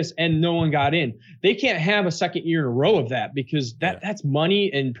to this, and no one got in. They can't have a second year in a row of that, because that's money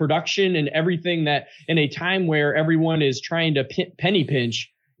and production and everything, that in a time where everyone is trying to penny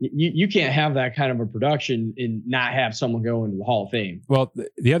pinch, you can't have that kind of a production and not have someone go into the Hall of Fame. Well,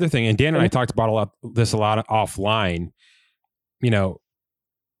 the other thing, and Dan and I talked about a lot offline,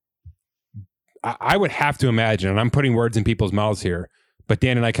 I would have to imagine, and I'm putting words in people's mouths here, but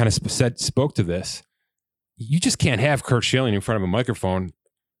Dan and I kind of spoke to this. You just can't have Curt Schilling in front of a microphone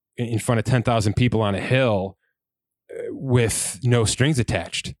in front of 10,000 people on a hill with no strings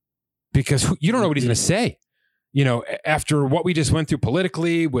attached, because you don't know what he's going to say. After what we just went through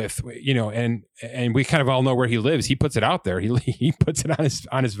politically with, and we kind of all know where he lives. He puts it out there. He puts it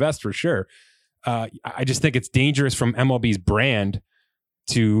on his vest for sure. I just think it's dangerous from MLB's brand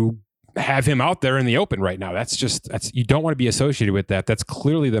to have him out there in the open right now. That's you don't want to be associated with that. That's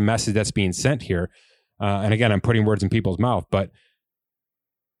clearly the message that's being sent here. And again, I'm putting words in people's mouth, but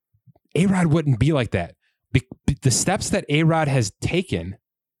A-Rod wouldn't be like that. The steps that A-Rod has taken,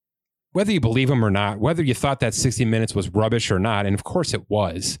 whether you believe him or not, whether you thought that 60 Minutes was rubbish or not, and of course it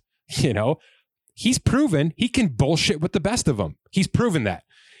was, he's proven he can bullshit with the best of them. He's proven that.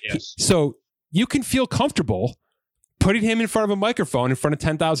 Yes. So you can feel comfortable putting him in front of a microphone in front of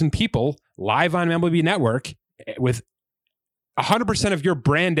 10,000 people live on MLB Network with 100% of your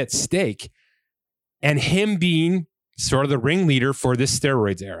brand at stake, and him being sort of the ringleader for this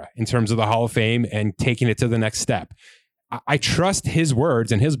steroids era in terms of the Hall of Fame and taking it to the next step. I trust his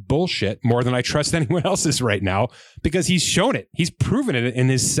words and his bullshit more than I trust anyone else's right now, because he's shown it. He's proven it in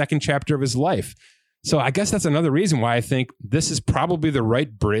his second chapter of his life. So I guess that's another reason why I think this is probably the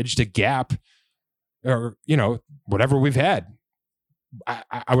right bridge to gap, or, whatever we've had.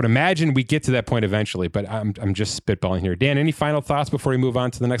 I would imagine we get to that point eventually, but I'm just spitballing here. Dan, any final thoughts before we move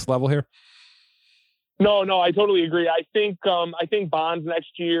on to the next level here? No, I totally agree. I think Bonds next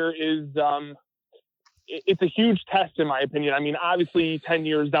year is it's a huge test, in my opinion. I mean, obviously 10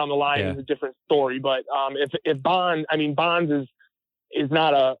 years down the line is a different story, but if Bonds is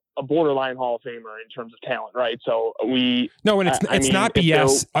not a borderline Hall of Famer in terms of talent, right? So it's not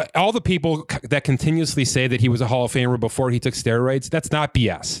BS. All the people that continuously say that he was a Hall of Famer before he took steroids, that's not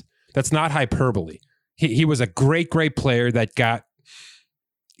BS. That's not hyperbole. He was a great player that got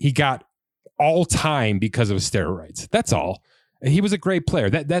all time because of steroids. That's all. He was a great player.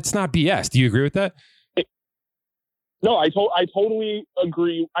 That's not BS. Do you agree with that? No, I totally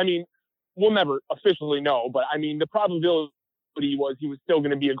agree. I mean, we'll never officially know, but I mean, the probability was he was still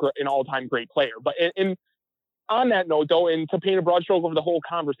going to be an all-time great player. But and on that note, though, and to paint a broad stroke over the whole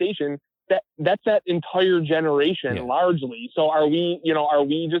conversation, that's that entire generation largely. So are we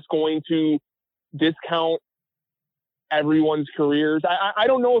just going to discount everyone's careers? I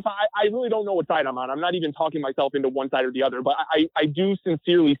don't know if I really don't know what side I'm on. I'm not even talking myself into one side or the other, but I do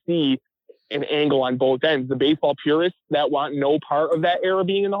sincerely see an angle on both ends. The baseball purists that want no part of that era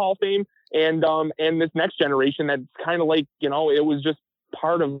being in the Hall of Fame, and this next generation that's kind of like, it was just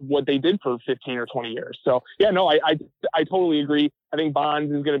part of what they did for 15 or 20 years. So I totally agree. I think Bonds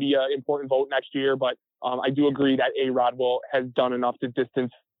is going to be an important vote next year, but I do agree that A-Rod has done enough to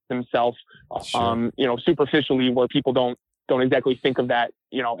distance himself, superficially, where people don't exactly think of that,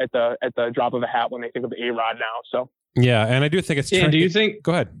 at the drop of a hat when they think of A-Rod now. So yeah, and I do think it's. Dan, do you think?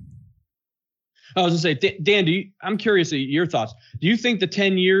 Go ahead. I was going to say, Dan, I'm curious your thoughts. Do you think the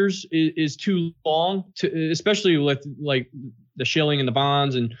 10 years is too long, especially with like the Schilling and the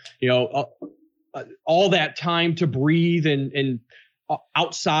Bonds and, all that time to breathe and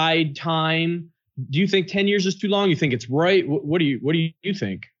outside time? Do you think 10 years is too long? You think it's right? What do you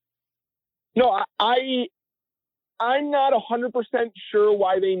think? No, I'm not 100% sure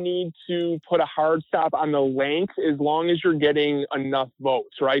why they need to put a hard stop on the length as long as you're getting enough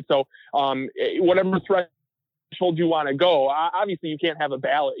votes, right? So whatever threshold you want to go, obviously you can't have a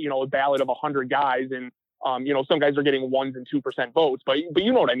ballot of 100 guys and, some guys are getting 1% and 2% votes, but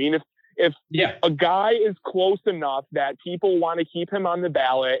you know what I mean? If a guy is close enough that people want to keep him on the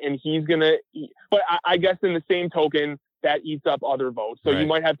ballot and he's going to, but I guess in the same token, that eats up other votes. So you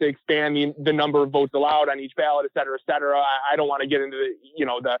might have to expand the number of votes allowed on each ballot, et cetera, et cetera. I don't want to get into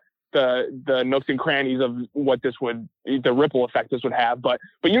the nooks and crannies of what the ripple effect this would have. But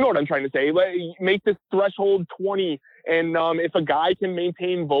you know what I'm trying to say. Make this threshold 20. And if a guy can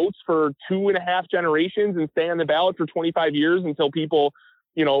maintain votes for 2.5 generations and stay on the ballot for 25 years until people,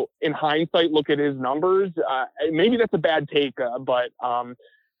 in hindsight, look at his numbers, maybe that's a bad take. But I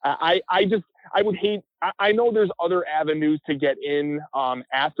would hate, I know there's other avenues to get in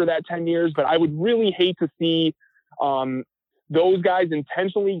after that 10 years, but I would really hate to see those guys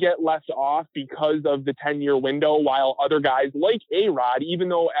intentionally get left off because of the 10-year window, while other guys like A-Rod, even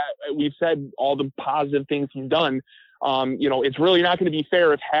though we've said all the positive things he's done, it's really not going to be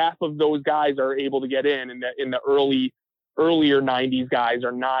fair if half of those guys are able to get in the earlier 90s guys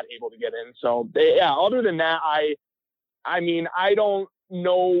are not able to get in. So other than that, I mean, I don't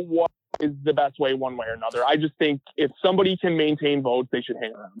know what is the best way one way or another. I just think if somebody can maintain votes, they should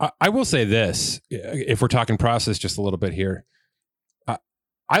hang around. I will say this, if we're talking process just a little bit here,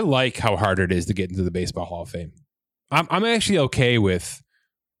 I like how hard it is to get into the Baseball Hall of Fame. I'm actually okay with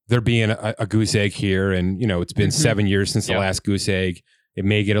there being a goose egg here, and it's been 7 years since the last goose egg. It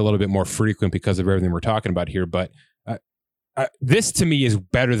may get a little bit more frequent because of everything we're talking about here, but this to me is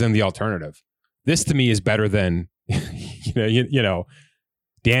better than the alternative. This to me is better than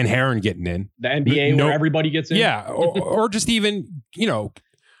Dan Herron getting in. The NBA where everybody gets in. Yeah. Or just even,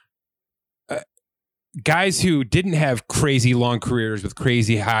 guys who didn't have crazy long careers with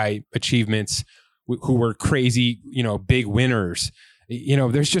crazy high achievements, who were crazy, big winners.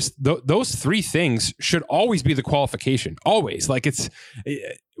 There's just those three things should always be the qualification. Always. Like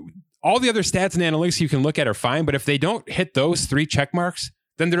all the other stats and analytics you can look at are fine, but if they don't hit those three check marks,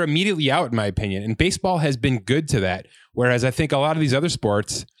 then they're immediately out, in my opinion. And baseball has been good to that. Whereas I think a lot of these other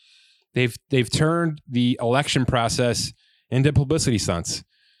sports, they've turned the election process into publicity stunts.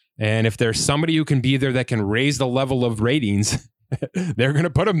 And if there's somebody who can be there that can raise the level of ratings, they're going to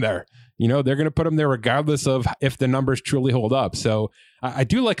put them there. They're going to put them there regardless of if the numbers truly hold up. So I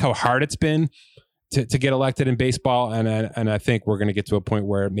do like how hard it's been to get elected in baseball. And I think we're going to get to a point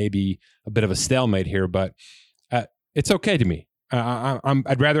where it may be a bit of a stalemate here, but it's okay to me.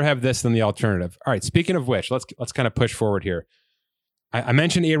 I'd rather have this than the alternative. All right. Speaking of which, let's kind of push forward here. I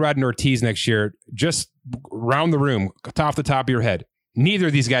mentioned A-Rod and Ortiz next year. Just round the room, off the top of your head. Neither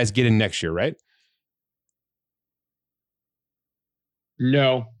of these guys get in next year, right?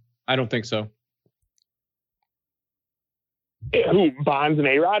 No, I don't think so. Who? Bonds and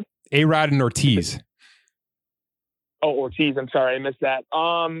A-Rod? A-Rod and Ortiz. Oh, Ortiz. I'm sorry, I missed that.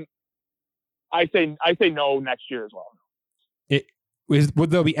 I say no next year as well.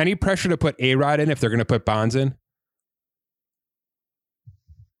 would there be any pressure to put A-Rod in if they're going to put Bonds in?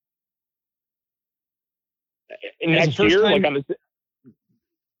 Next year, like on the.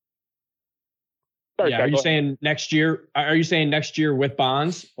 Sorry, are you saying next year? Are you saying next year with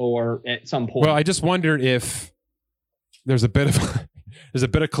Bonds or at some point? Well, I just wondered if there's a bit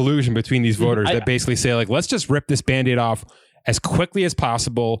of collusion between these voters that basically say, like, let's just rip this Band-Aid off as quickly as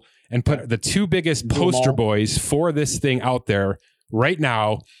possible and put the two biggest poster boys for this thing out there right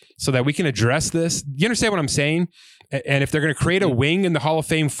now so that we can address this. You understand what I'm saying? And if they're going to create a wing in the Hall of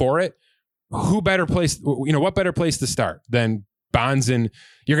Fame for it, what better place to start than Bonds? And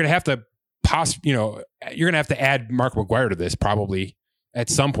you're going to have to you're going to have to add Mark McGwire to this probably at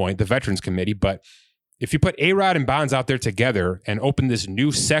some point, the Veterans Committee. But if you put A-Rod and Bonds out there together and open this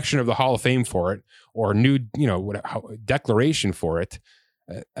new section of the Hall of Fame for it, or new, declaration for it,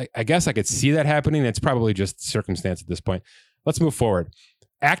 I guess I could see that happening. It's probably just circumstance at this point. Let's move forward.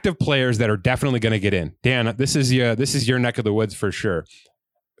 Active players that are definitely going to get in. Dan, this is your neck of the woods for sure.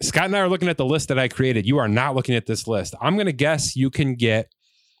 Scott and I are looking at the list that I created. You are not looking at this list. I'm going to guess you can get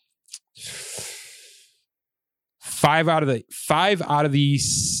 5 out of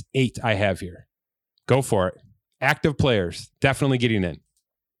these 8 I have here. Go for it. Active players definitely getting in.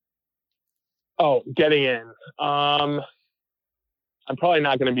 Oh, getting in. I'm probably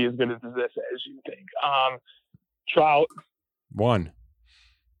not going to be as good at this as you think. Trout. 1.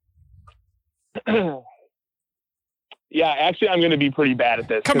 Yeah, actually, I'm going to be pretty bad at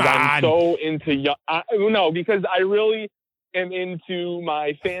this. Come on. I'm so into young. Because I really am into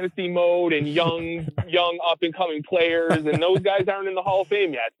my fantasy mode and young up and coming players, and those guys aren't in the Hall of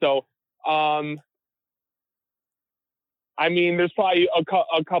Fame yet. So, I mean, there's probably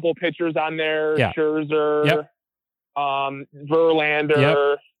a couple pitchers on there. Yeah. Scherzer, Verlander.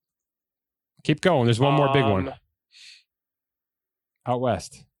 Yep. Keep going. There's one more big one. Out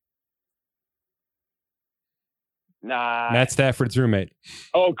west. Nah. Matt Stafford's roommate.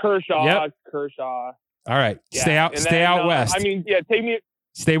 Oh, Kershaw. Yep. Kershaw. All right. Yeah. Stay out west. I mean, yeah, take me.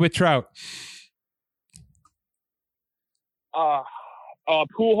 Stay with Trout.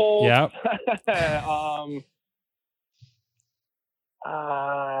 Pujols. Yep.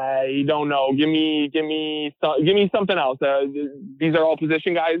 I don't know. Give me something else. These are all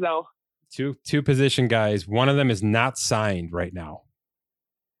position guys now. Two position guys. One of them is not signed right now,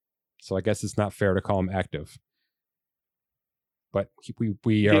 so I guess it's not fair to call him active. But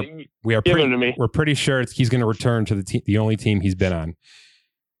we're pretty sure he's going to return to the only team he's been on.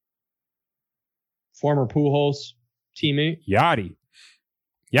 Former Pujols teammate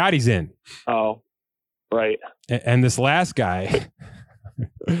Yachty's in. Oh, right. And this last guy,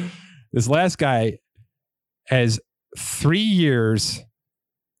 has 3 years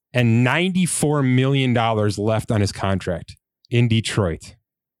and $94 million left on his contract in Detroit.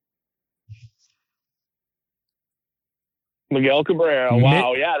 Miguel Cabrera.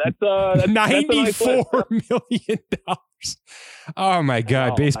 Wow. Yeah. That's $94 million. Oh my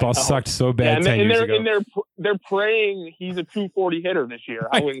God. Baseball sucked so bad 10 years ago. And they're praying he's a 240 hitter this year.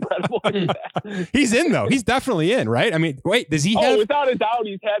 How incredible is that? He's in though. He's definitely in, right? I mean, wait, does he have? Without a doubt,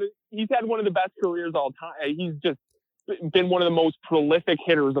 he's had one of the best careers all time. He's just been one of the most prolific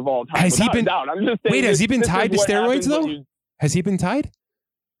hitters of all time. Has he been? I'm just saying. Wait, has he been tied to steroids though? Has he been tied?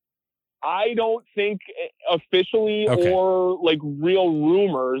 I don't think officially or like real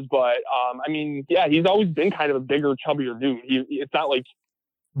rumors, but I mean, yeah, he's always been kind of a bigger, chubbier dude. It's not like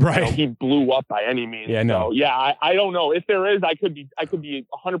he blew up by any means. Yeah, no. So, yeah, I don't know if there is. I could be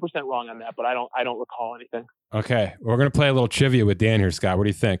 100% wrong on that, but I don't recall anything. Okay, we're gonna play a little trivia with Dan here, Scott. What do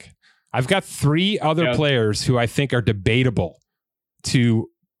you think? I've got 3 other players who I think are debatable to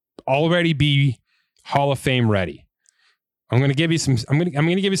already be Hall of Fame ready. I'm going to give you some. I'm going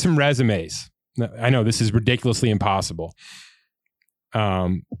to give you some resumes. I know this is ridiculously impossible.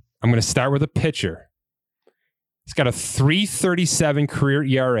 I'm going to start with a pitcher. He's got a 3.37 career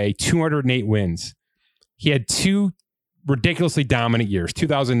ERA, 208 wins. He had 2 ridiculously dominant years,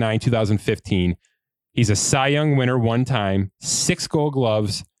 2009, 2015. He's a Cy Young winner 1 time, 6 Gold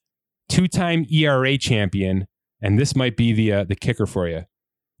Gloves, 2-time ERA champion, and this might be the kicker for you.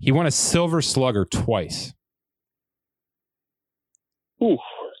 He won a Silver Slugger twice. Oof.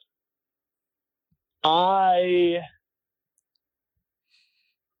 I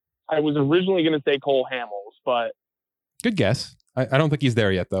was originally going to say Cole Hamels, but good guess. I don't think he's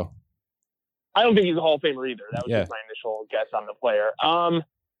there yet, though. I don't think he's a Hall of Famer either. That was just my initial guess on the player.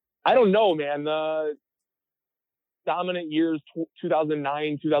 I don't know, man. The dominant years,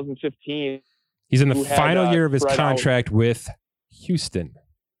 2009, 2015. He's in the final year of his contract with Houston.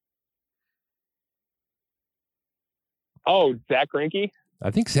 Oh, Zach Greinke?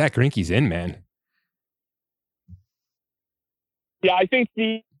 I think Zach Greinke's in, man. Yeah, I think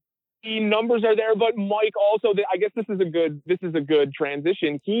the numbers are there, but Mike also, I guess this is a good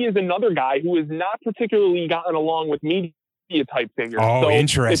transition. He is another guy who has not particularly gotten along with media type figures. Oh, so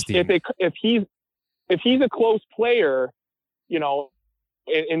interesting. If he's a close player, you know,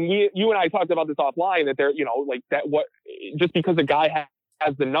 and you and I talked about this offline, that they're, you know, like that, just because a guy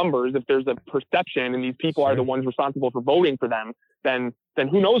has the numbers, if there's a perception and these people are the ones responsible for voting for them, then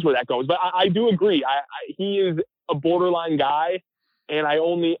who knows where that goes. But I do agree. He is a borderline guy. And I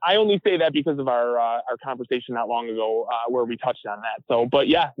only say that because of our conversation not long ago where we touched on that. So, but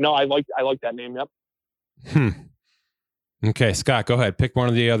yeah, no, I like that name. Yep. Okay, Scott, go ahead. Pick one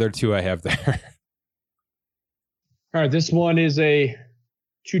of the other two I have there. All right, this one is a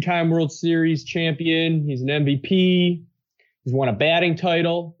 2-time World Series champion. He's an MVP. He's won a batting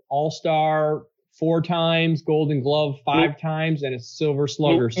title, All-Star 4 times, Golden Glove 5 times, and a Silver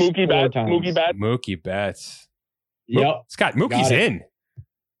Slugger 4 times. Mookie Betts. Yep. Scott, Mookie's in.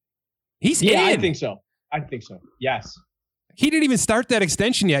 He's in. Yeah, I think so. Yes. He didn't even start that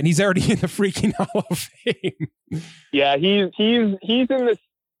extension yet, and he's already in the freaking Hall of Fame. Yeah, he's in the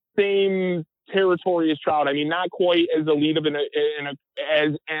same territory as Trout. I mean, not quite as elite of an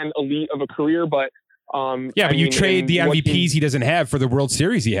elite of a career, but you trade the MVPs he doesn't have for the World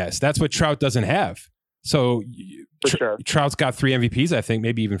Series he has. That's what Trout doesn't have. So Trout's got 3 MVPs, I think,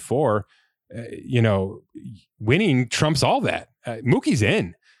 maybe even 4. Winning trumps all that. Mookie's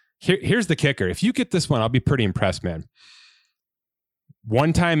in. Here's the kicker. If you get this one, I'll be pretty impressed, man.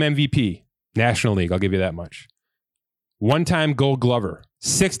 1-time MVP, National League. I'll give you that much. 1-time Gold Glover,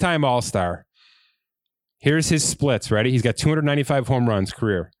 6-time All-Star. Here's his splits. Ready? He's got 295 home runs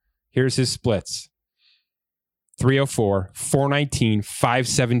career. Here's his splits. 304, 419,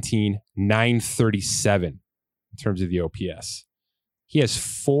 517, 937 in terms of the OPS. He has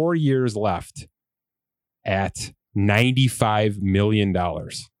 4 years left at $95 million.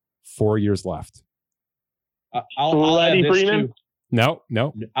 4 years left. I'll add this too. No.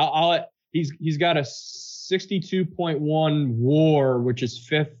 He's got a 62.1 WAR, which is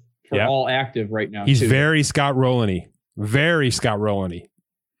 5th for all active right now. He's very Scott Rowland-y. Very Scott Rowland-y.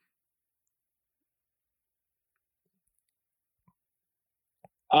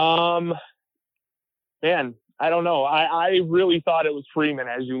 Man, I don't know. I really thought it was Freeman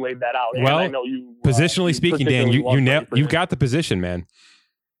as you laid that out. And well, I know you, positionally speaking, Dan, you got the position, man.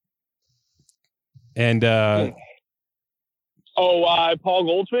 And Paul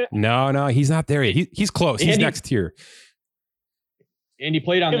Goldschmidt? No, he's not there yet. He's close. He's next tier. And he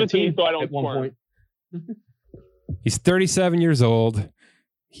played on the team at one point. He's 37 years old.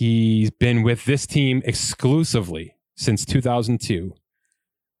 He's been with this team exclusively since 2002.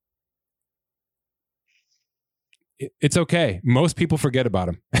 It's okay. Most people forget about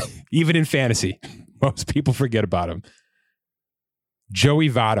him. Even in fantasy, most people forget about him. Joey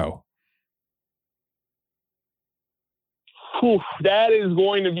Votto. That is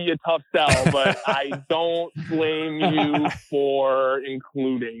going to be a tough sell, but I don't blame you for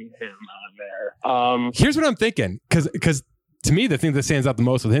including him on there. Here's what I'm thinking, because to me, the thing that stands out the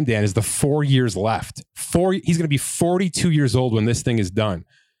most with him, Dan, is the 4 years left. He's going to be 42 years old when this thing is done.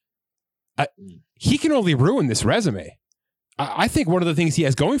 He can only ruin this resume. I think one of the things he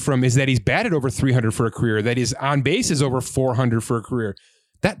has going for him is that he's batted over 300 for a career, that his on base is over 400 for a career.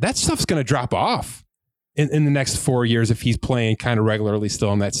 That stuff's going to drop off in the next 4 years if he's playing kind of regularly still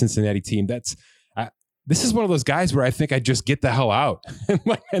on that Cincinnati team. This is one of those guys where I think I just get the hell out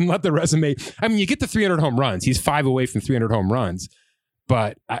and let the resume. I mean, you get the 300 home runs. He's 5 away from 300 home runs,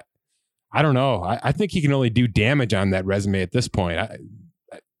 but I don't know. I think he can only do damage on that resume at this point.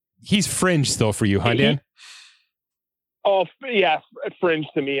 He's fringe still for you, huh, Dan? Oh, yeah, fringe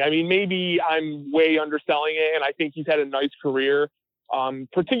to me. I mean, maybe I'm way underselling it, and I think he's had a nice career.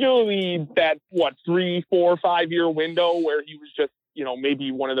 Particularly that 3, 4, 5 year window where he was just,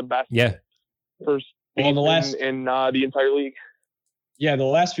 maybe one of the best first in the entire league. Yeah, the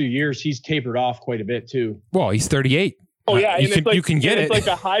last few years he's tapered off quite a bit too. Well, he's 38. Oh yeah, you can get it. It's like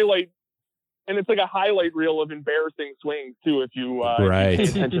a highlight, and it's like a highlight reel of embarrassing swings too. If you pay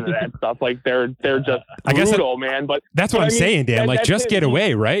attention to that stuff, like they're just brutal, man. But that's what I'm saying, Dan. Just get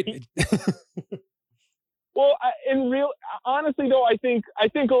away, right? Well, honestly though, I think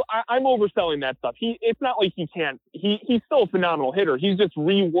I'm overselling that stuff. It's not like he can't. He's still a phenomenal hitter. He's just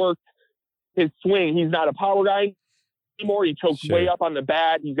reworked his swing. He's not a power guy anymore. He chokes way up on the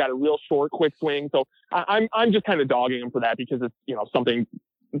bat. He's got a real short, quick swing. So I'm just kind of dogging him for that because it's something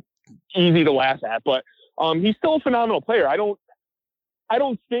easy to laugh at. But he's still a phenomenal player. I I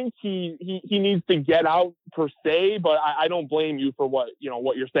don't think he needs to get out per se, but I don't blame you for what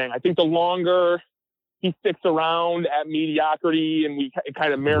you're saying. I think the longer he sticks around at mediocrity and it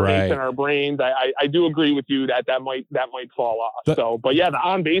kind of marinates in our brains, I do agree with you that might fall off. But yeah, the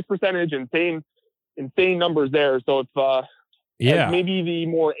on base percentage, insane numbers there. So if as maybe the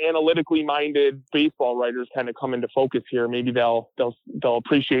more analytically minded baseball writers kind of come into focus here, maybe they'll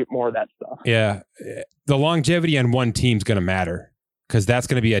appreciate more of that stuff. Yeah, the longevity on one team's going to matter, because that's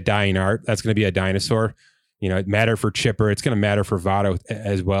going to be a dying art. That's going to be a dinosaur. It mattered for Chipper. It's going to matter for Votto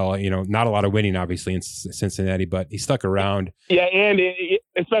as well. Not a lot of winning, obviously, in Cincinnati, but he stuck around. Yeah, and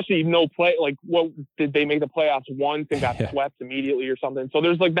especially no play. Like, what did they make the playoffs once and got swept immediately or something? So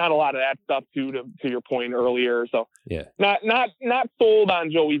there's not a lot of that stuff too. To your point earlier. So yeah, not sold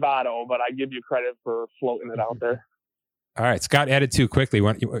on Joey Votto, but I give you credit for floating it out there. All right, Scott added two quickly. You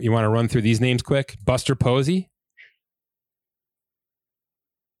want to run through these names quick? Buster Posey.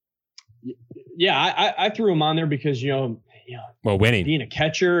 Yeah, I threw him on there because winning, being a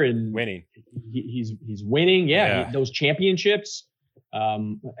catcher and winning, he's winning. Yeah. Those championships.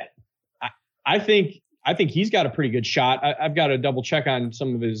 I think he's got a pretty good shot. I've got to double check on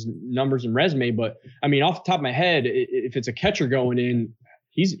some of his numbers and resume, but I mean, off the top of my head, if it's a catcher going in,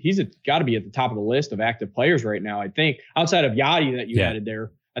 he's got to be at the top of the list of active players right now. I think outside of Yachty that you added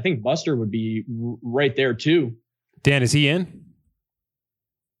there, I think Buster would be right there too. Dan, is he in?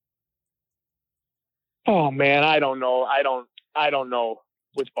 Oh man, I don't know. I don't know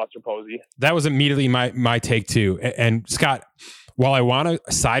with Buster Posey. That was immediately my take too. And Scott, while I want to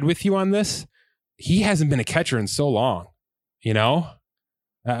side with you on this, he hasn't been a catcher in so long. That's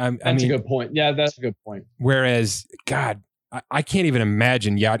a good point. Yeah, that's a good point. Whereas, God, I can't even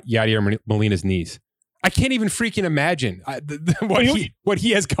imagine Yadier Molina's knees. I can't even freaking imagine what he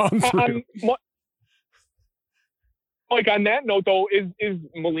has gone through. Like, on that note, though, is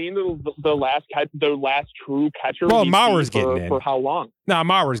Molina the last true catcher? Well, Mauer's getting in. For how long? No,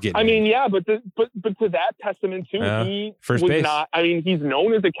 Mauer's getting in. I mean, yeah, but to that testament, too, he first was base. not. I mean, he's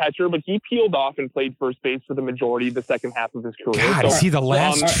known as a catcher, but he peeled off and played first base for the majority of the second half of his career. God, is he the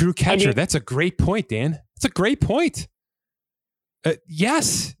last true catcher? That's a great point, Dan. That's a great point.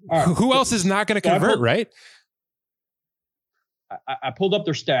 Yes. Right. Who else is not going to convert, right? I pulled up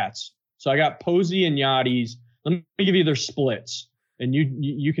their stats. So I got Posey and Yachty's. Let me give you their splits, and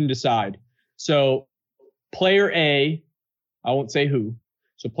you can decide. So player A, I won't say who.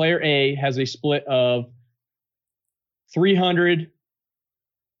 So player A has a split of 300,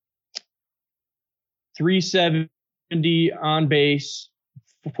 370 on base,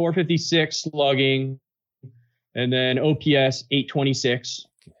 456 slugging, and then OPS 826.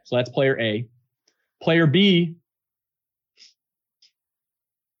 So that's player A. Player B,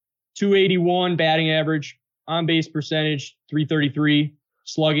 281 batting average, on base percentage 333,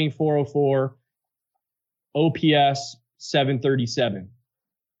 slugging 404, OPS 737.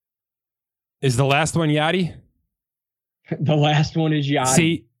 Is the last one Yachty? The last one is Yachty.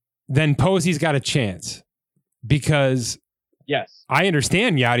 See, then Posey's got a chance, because yes, I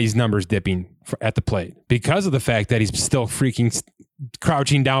understand Yachty's numbers dipping at the plate because of the fact that he's still freaking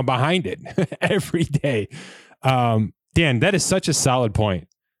crouching down behind it every day. Dan, that is such a solid point.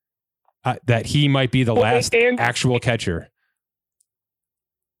 That he might be the last actual catcher.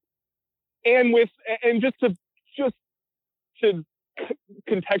 And just to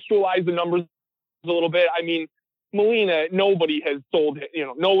contextualize the numbers a little bit, I mean, Molina, nobody has sold him,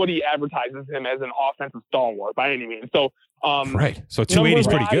 nobody advertises him as an offensive stalwart by any means. So, right. So 280 is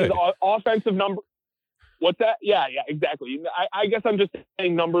pretty good. Offensive number. What's that? Yeah, exactly. I guess I'm just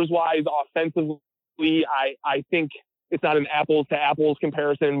saying numbers wise, offensively, I think it's not an apples to apples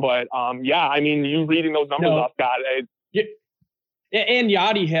comparison, but I mean, you reading those numbers off, Scott. And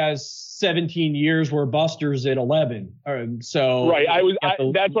Yachty has 17 years where Buster's at 11. So right,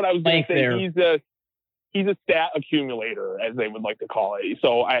 that's what I was going to say. There. He's a stat accumulator, as they would like to call it.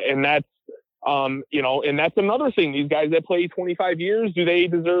 So, and that's another thing. These guys that play 25 years, do they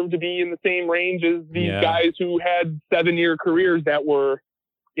deserve to be in the same range as these guys who had 7-year careers that were,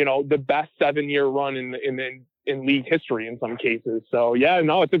 the best 7-year run in league history in some cases? So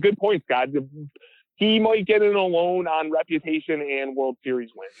it's a good point, Scott. He might get in alone on reputation and World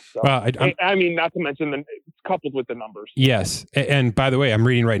Series wins. So, well, I mean, not to mention it's coupled with the numbers. Yes. And by the way, I'm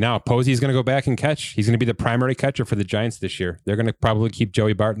reading right now, Posey's going to go back and catch. He's going to be the primary catcher for the Giants this year. They're going to probably keep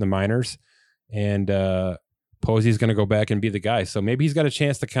Joey Bart in the minors, and Posey's going to go back and be the guy. So maybe he's got a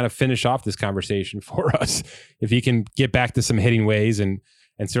chance to kind of finish off this conversation for us if he can get back to some hitting ways and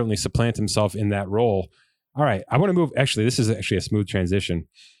certainly supplant himself in that role. All right. I want to move. Actually, this is actually a smooth transition.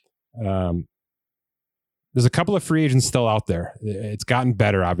 there's a couple of free agents still out there. It's gotten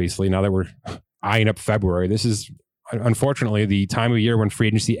better, obviously, now that we're eyeing up February. This is, unfortunately, the time of year when free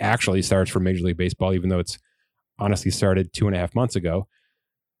agency actually starts for Major League Baseball, even though it's honestly started 2.5 months ago.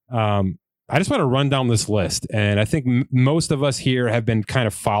 I just want to run down this list. And I think most of us here have been kind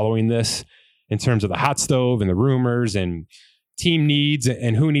of following this in terms of the hot stove and the rumors and team needs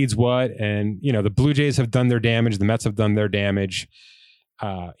and who needs what. And, the Blue Jays have done their damage. The Mets have done their damage.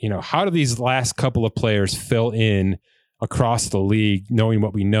 How do these last couple of players fill in across the league, knowing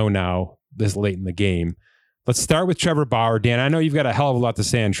what we know now this late in the game? Let's start with Trevor Bauer. Dan, I know you've got a hell of a lot to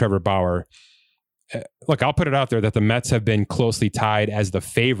say on Trevor Bauer. Look, I'll put it out there that the Mets have been closely tied as the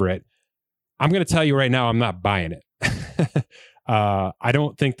favorite. I'm going to tell you right now, I'm not buying it. I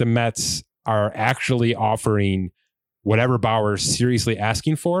don't think the Mets are actually offering whatever Bauer's seriously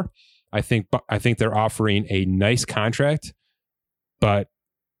asking for. I think they're offering a nice contract, but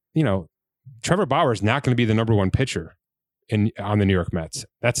Trevor Bauer is not going to be the number one pitcher on the New York Mets.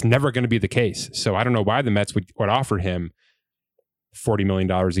 That's never going to be the case. So I don't know why the Mets would offer him $40 million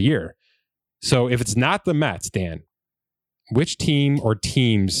a year. So if it's not the Mets, Dan, which team or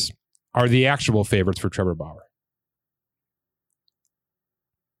teams are the actual favorites for Trevor Bauer?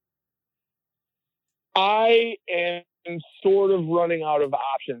 I am sort of running out of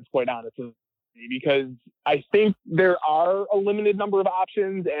options, quite honestly, because I think there are a limited number of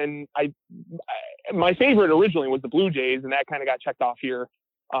options, and my favorite originally was the Blue Jays, and that kind of got checked off here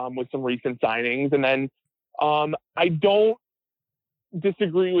with some recent signings. And then I don't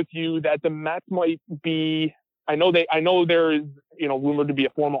disagree with you that the Mets might be. I know there is rumored to be a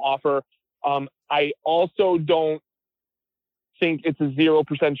formal offer. I also don't think it's a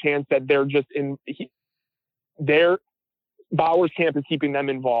 0% chance that they're just their Bauer's camp is keeping them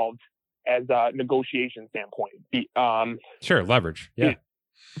involved as a negotiation standpoint. Sure, leverage. Yeah.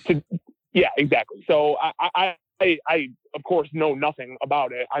 Yeah, exactly. So I of course know nothing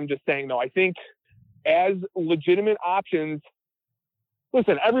about it. I'm just saying though, I think as legitimate options,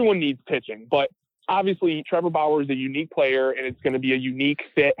 listen, everyone needs pitching, but obviously Trevor Bauer is a unique player, and it's going to be a unique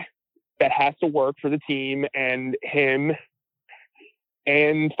fit that has to work for the team and him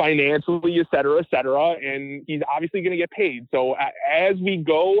and financially, et cetera, and he's obviously going to get paid. So as we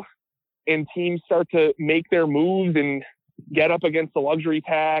go and teams start to make their moves and get up against the luxury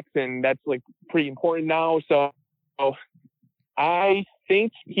tax, and that's like pretty important now. So I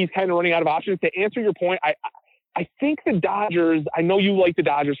think he's kind of running out of options. To answer your point, I think the Dodgers, I know you like the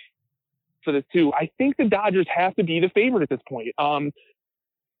Dodgers for this too. I think the Dodgers have to be the favorite at this point.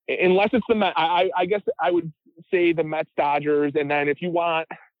 Unless it's the Mets, I guess I would say the Mets, Dodgers. And then if you want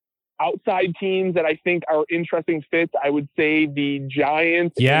outside teams that I think are interesting fits, I would say the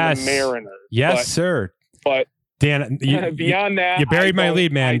Giants and the Mariners. Yes, sir. But Dan, beyond that, you buried my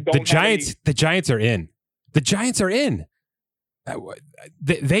lead, man. The Giants are in. The Giants are in.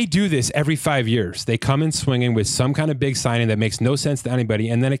 They do this every 5 years. They come in swinging with some kind of big signing that makes no sense to anybody,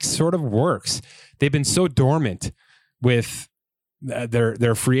 and then it sort of works. They've been so dormant with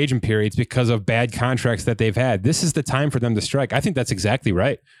their free agent periods because of bad contracts that they've had. This is the time for them to strike. I think that's exactly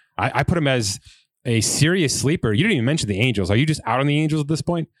right. I put them as a serious sleeper. You didn't even mention the Angels. Are you just out on the Angels at this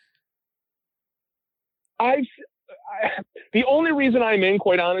point? The only reason I'm in,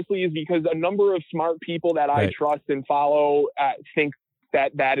 quite honestly, is because a number of smart people that I trust and follow think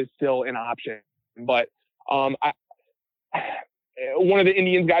that is still an option. But one of the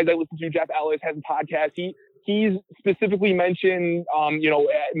Indians guys I listen to, Jeff Ellis, has a podcast. He's specifically mentioned,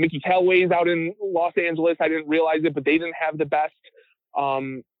 Mickey Callaway's out in Los Angeles. I didn't realize it, but they didn't have the best.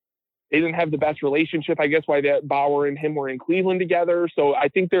 They didn't have the best relationship, I guess, why that Bauer and him were in Cleveland together. So I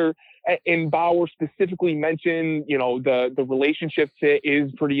think and Bauer specifically mentioned, the relationship fit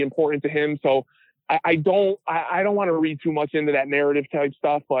is pretty important to him. So I don't want to read too much into that narrative type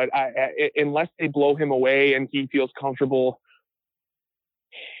stuff, but unless they blow him away and he feels comfortable,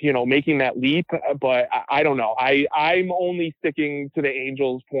 making that leap. But I don't know. I'm only sticking to the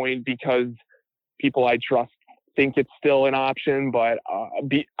Angels point because people I trust think it's still an option, but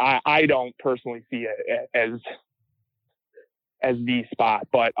I don't personally see it as the spot.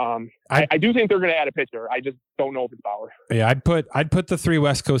 But I do think they're going to add a pitcher. I just don't know if it's Bauer. Yeah, I'd put the three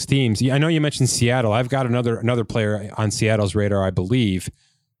West Coast teams. I know you mentioned Seattle. I've got another player on Seattle's radar, I believe.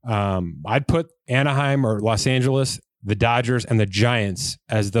 I'd put Anaheim or Los Angeles, the Dodgers, and the Giants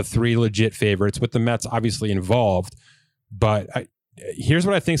as the three legit favorites, with the Mets obviously involved. But here's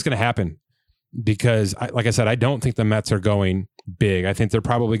what I think is going to happen. Because, like I said, I don't think the Mets are going big. I think they're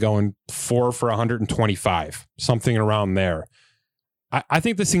probably going 4 for 125, something around there. I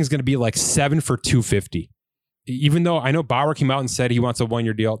think this thing's going to be like 7 for 250. even though I know Bauer came out and said he wants a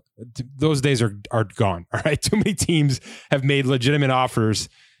 1-year deal, those days are gone. All right. Too many teams have made legitimate offers,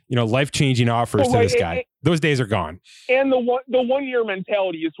 life-changing offers to this guy. Those days are gone. And the 1-year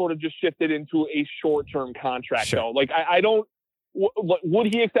mentality is sort of just shifted into a short-term contract, though. Like, I don't,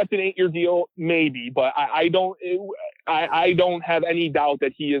 would he accept an 8-year deal? Maybe, but I don't have any doubt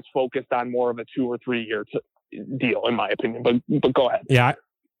that he is focused on more of a 2 or 3 year deal, in my opinion. But go ahead. Yeah.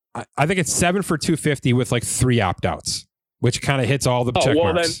 I think it's 7 for $250 with like 3 opt-outs, which kind of hits all the check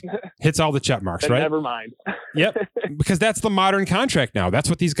marks. Hits all the check marks, right? Never mind. Yep. Because that's the modern contract now. That's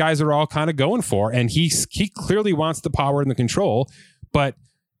what these guys are all kind of going for. And he clearly wants the power and the control, but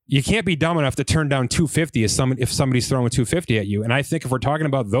you can't be dumb enough to turn down $250 if somebody's throwing $250 at you. And I think if we're talking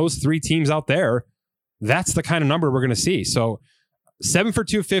about those 3 teams out there, that's the kind of number we're going to see. So 7 for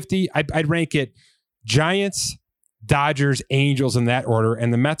 $250, I'd rank it Giants, Dodgers, Angels in that order,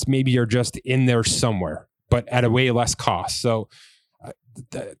 and the Mets maybe are just in there somewhere, but at a way less cost. So,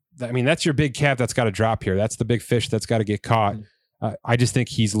 that's your big cat that's got to drop here. That's the big fish that's got to get caught. I just think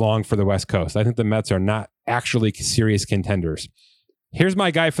he's long for the West Coast. I think the Mets are not actually serious contenders. Here's my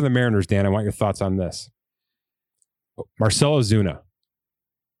guy for the Mariners, Dan. I want your thoughts on this. Marcell Ozuna.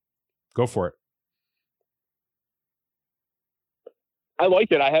 Go for it. I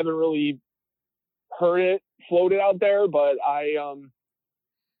like it. I haven't really heard it floated out there, but I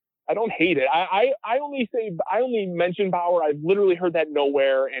don't hate it. I only mention Bauer. I've literally heard that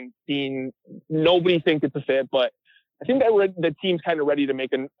nowhere and seen nobody think it's a fit, but I think that the team's kind of ready to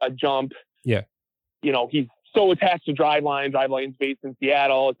make a jump. Yeah. He's so attached to drive lines based in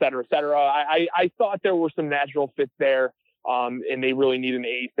Seattle, et cetera, et cetera. I thought there were some natural fits there. And they really need an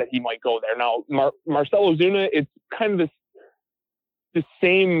ace that he might go there. Now, Marcell Ozuna, it's kind of the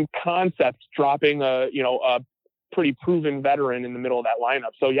same concept, dropping a pretty proven veteran in the middle of that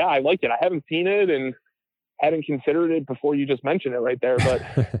lineup. So yeah, I like it. I haven't seen it and hadn't considered it before you just mentioned it right there, but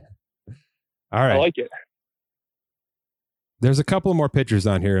all right. I like it. There's a couple more pitchers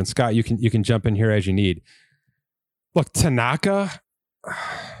on here, and Scott, you can jump in here as you need. Look, Tanaka,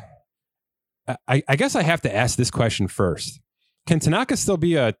 I guess I have to ask this question first. Can Tanaka still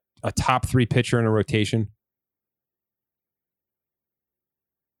be a top 3 pitcher in a rotation?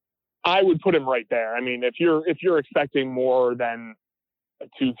 I would put him right there. I mean, if you're expecting more than a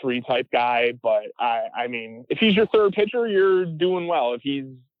 2-3 type guy, but I mean, if he's your third pitcher, you're doing well. If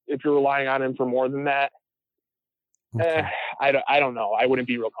you're relying on him for more than that, okay. I don't know. I wouldn't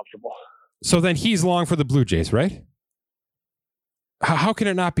be real comfortable. So then he's long for the Blue Jays, right? How can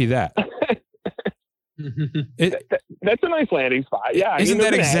it not be that? That's a nice landing spot. Yeah. Isn't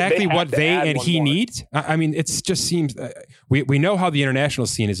that exactly what they and he needs? I mean, it just seems we know how the international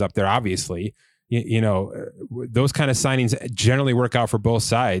scene is up there. Obviously, those kind of signings generally work out for both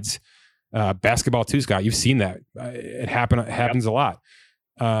sides. Basketball too, Scott. You've seen that. It happens a lot.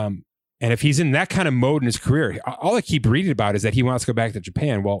 And if he's in that kind of mode in his career, all I keep reading about is that he wants to go back to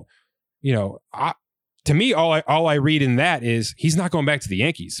Japan. Well, to me, all I read in that is he's not going back to the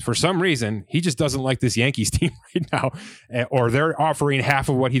Yankees. For some reason, he just doesn't like this Yankees team right now, or they're offering half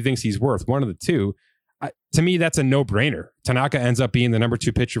of what he thinks he's worth. One of the two. To me, that's a no-brainer. Tanaka ends up being the number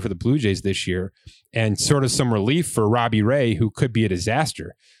 2 pitcher for the Blue Jays this year, and sort of some relief for Robbie Ray, who could be a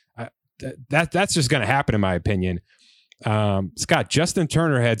disaster. That's just going to happen, in my opinion. Scott, Justin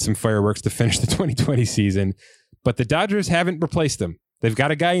Turner had some fireworks to finish the 2020 season, but the Dodgers haven't replaced him. They've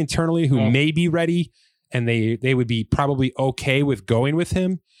got a guy internally who may be ready, and they would be probably okay with going with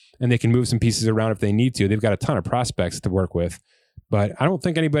him, and they can move some pieces around if they need to. They've got a ton of prospects to work with, but I don't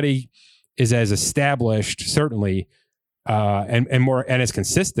think anybody is as established, certainly, and as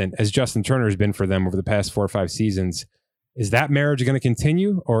consistent as Justin Turner has been for them over the past 4 or 5 seasons. Is that marriage going to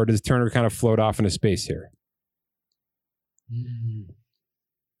continue, or does Turner kind of float off into space here?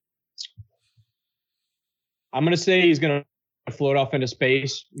 I'm going to say he's going to float off into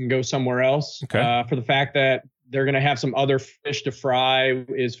space and go somewhere else. Okay. For the fact that they're going to have some other fish to fry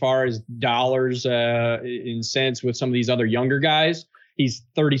as far as dollars in cents with some of these other younger guys. He's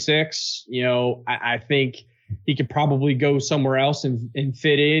 36. I think he could probably go somewhere else and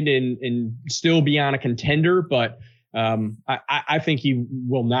fit in and still be on a contender. But I think he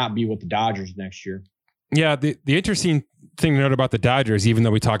will not be with the Dodgers next year. Yeah. The interesting thing to note about the Dodgers, even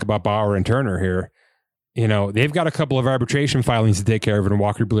though we talk about Bauer and Turner here, they've got a couple of arbitration filings to take care of in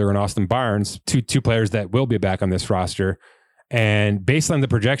Walker Buehler and Austin Barnes, two players that will be back on this roster. And based on the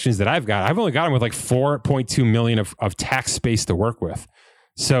projections that I've only got them with like $4.2 million of tax space to work with.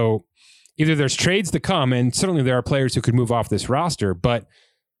 So either there's trades to come, and certainly there are players who could move off this roster. But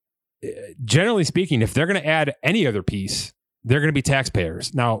generally speaking, if they're going to add any other piece, they're going to be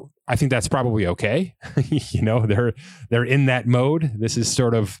taxpayers. Now, I think that's probably okay. They're in that mode. This is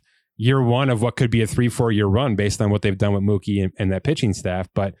sort of year one of what could be a 3-4 year run based on what they've done with Mookie and that pitching staff.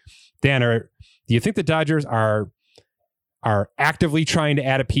 But Dan, do you think the Dodgers are actively trying to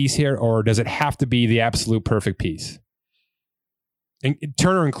add a piece here, or does it have to be the absolute perfect piece? And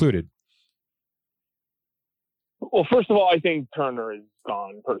Turner included. Well, first of all, I think Turner is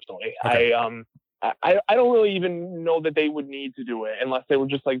gone personally. Okay. I don't really even know that they would need to do it unless they were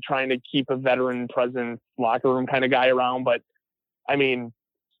just like trying to keep a veteran presence, locker room kind of guy around. But I mean,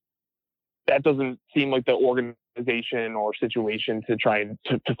 that doesn't seem like the organization or situation to try and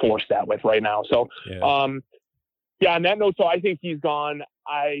to force that with right now. So, yeah, on that note, so I think he's gone.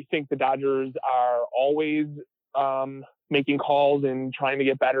 I think the Dodgers are always making calls and trying to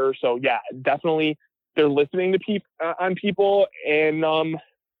get better. So yeah, definitely they're listening to people. And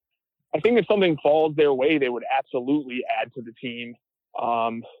I think if something falls their way, they would absolutely add to the team.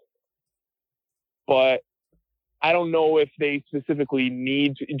 But I don't know if they specifically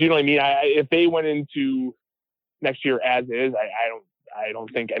need to, do you know what I mean? If they went into next year as is, I don't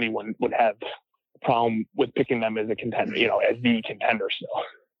think anyone would have a problem with picking them as a contender, as the contender still.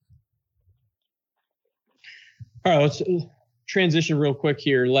 All right, let's transition real quick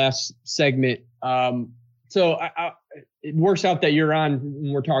here. Last segment. So it works out that you're on,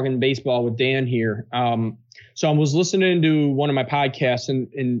 we're talking baseball with Dan here. So I was listening to one of my podcasts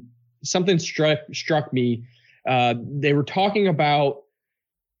and something struck me. They were talking about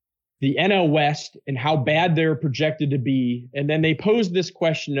the NL West and how bad they're projected to be. And then they posed this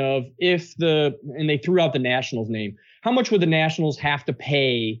question of and they threw out the Nationals name. How much would the Nationals have to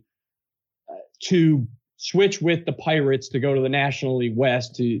pay to switch with the Pirates to go to the National League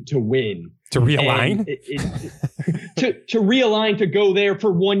West to win? To realign? To realign, to go there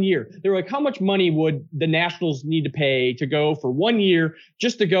for 1 year. They're like, how much money would the Nationals need to pay to go for 1 year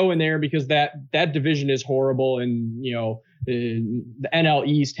just to go in there, because that division is horrible, and the NL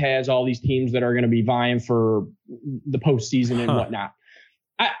East has all these teams that are going to be vying for the postseason and whatnot.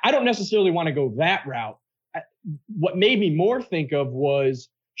 I don't necessarily want to go that route. What made me more think of was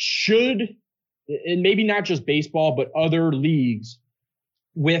and maybe not just baseball, but other leagues,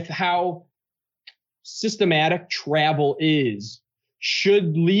 with how systematic travel is,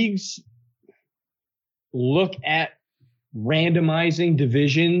 should leagues look at randomizing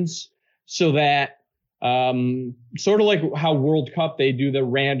divisions so that sort of like how World Cup, they do the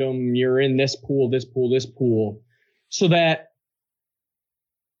random, you're in this pool, so that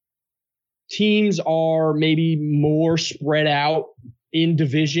teams are maybe more spread out in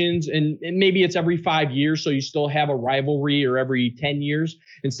divisions, and maybe it's every 5 years, so you still have a rivalry, or every 10 years,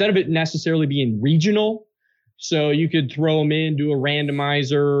 instead of it necessarily being regional. So you could throw them in, do a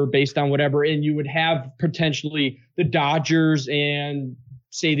randomizer based on whatever, and you would have potentially the Dodgers and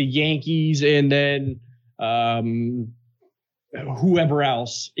say the Yankees, and then whoever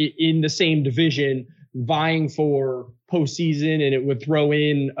else in the same division vying for postseason, and it would throw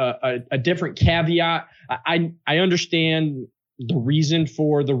in a different caveat. I understand the reason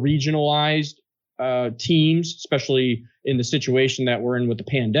for the regionalized teams, especially in the situation that we're in with the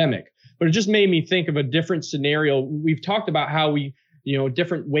pandemic. But it just made me think of a different scenario. We've talked about how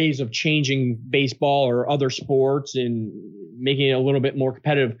different ways of changing baseball or other sports and making it a little bit more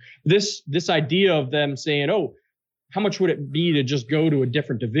competitive. This idea of them saying, oh, how much would it be to just go to a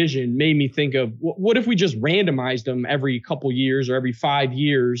different division, made me think of, what if we just randomized them every couple years or every 5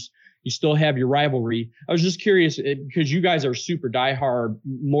 years? You still have your rivalry. I was just curious, because you guys are super diehard,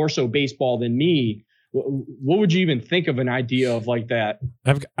 more so baseball than me. What would you even think of an idea of like that?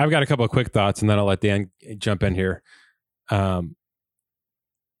 I've got a couple of quick thoughts, and then I'll let Dan jump in here.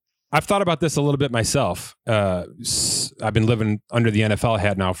 I've thought about this a little bit myself. I've been living under the NFL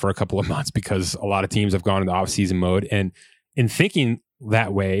hat now for a couple of months, because a lot of teams have gone into off-season mode. And in thinking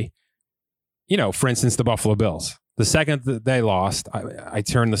that way, for instance, the Buffalo Bills. The second that they lost, I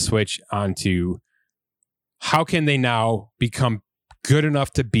turned the switch onto how can they now become good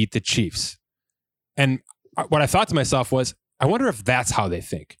enough to beat the Chiefs? And what I thought to myself was, I wonder if that's how they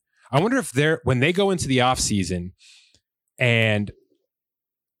think. I wonder if when they go into the offseason and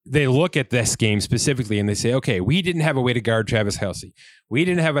they look at this game specifically and they say, okay, we didn't have a way to guard Travis Kelce. We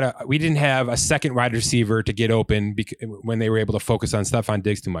didn't have a second wide receiver to get open when they were able to focus on Stephon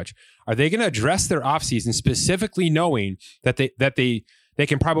Diggs too much. Are they going to address their offseason specifically knowing that they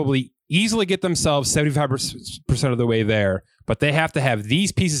can probably easily get themselves 75% of the way there, but they have to have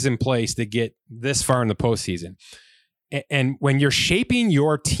these pieces in place to get this far in the postseason? And when you're shaping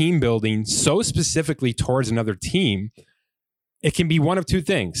your team building so specifically towards another team, it can be one of two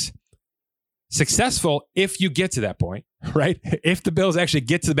things. successful if you get to that point, right? If the Bills actually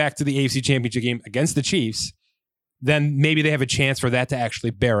get back to the AFC Championship game against the Chiefs, then maybe they have a chance for that to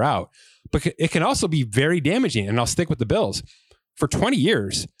actually bear out. But it can also be very damaging, and I'll stick with the Bills. For 20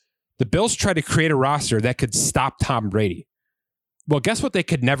 years, the Bills tried to create a roster that could stop Tom Brady. Well, guess what they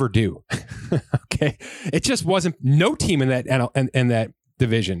could never do? Okay. It just wasn't, no team in that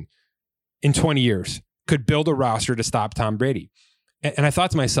division in 20 years could build a roster to stop Tom Brady. And I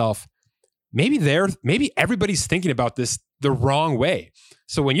thought to myself, maybe everybody's thinking about this the wrong way.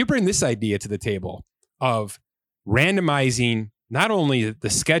 So when you bring this idea to the table of randomizing not only the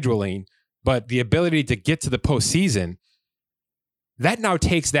scheduling, but the ability to get to the postseason, that now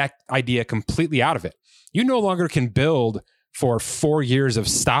takes that idea completely out of it. You no longer can build for 4 years of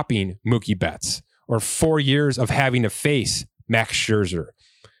stopping Mookie Betts or 4 years of having to face Max Scherzer.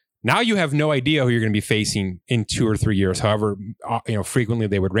 Now you have no idea who you're going to be facing in 2 or 3 years, however frequently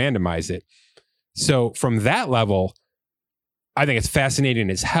they would randomize it. So from that level, I think it's fascinating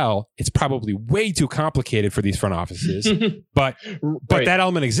as hell. It's probably way too complicated for these front offices, but right. That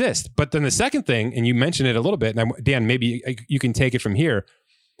element exists. But then the second thing, and you mentioned it a little bit, and Dan, maybe you can take it from here.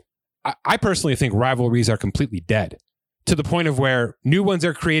 I personally think rivalries are completely dead, to the point of where new ones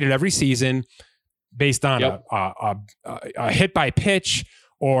are created every season based on a hit by pitch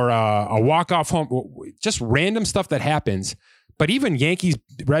or a walk-off home, just random stuff that happens. But even Yankees,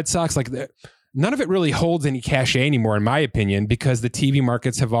 Red Sox, none of it really holds any cachet anymore, in my opinion, because the TV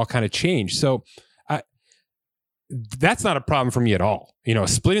markets have all kind of changed. So that's not a problem for me at all.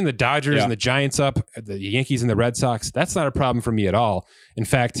 Splitting the Dodgers and the Giants up, the Yankees and the Red Sox, that's not a problem for me at all. In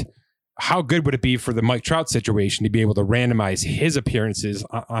fact, how good would it be for the Mike Trout situation to be able to randomize his appearances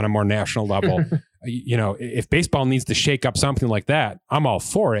on a more national level? If baseball needs to shake up something like that, I'm all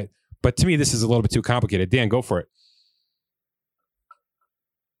for it. But to me, this is a little bit too complicated. Dan, go for it.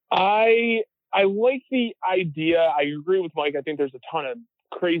 I like the idea. I agree with Mike. I think there's a ton of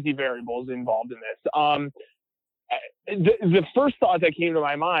crazy variables involved in this. The first thought that came to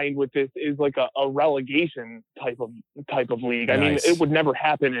my mind with this is like a relegation type of league. Nice. I mean, it would never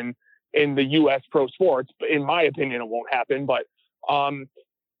happen in the U.S. pro sports, but in my opinion, it won't happen. But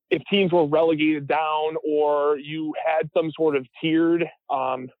if teams were relegated down, or you had some sort of tiered,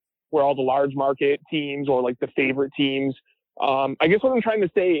 where all the large market teams or like the favorite teams, I guess what I'm trying to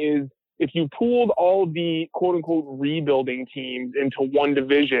say is, if you pooled all of the quote unquote rebuilding teams into one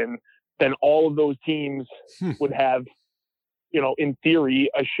division, then all of those teams would have, in theory,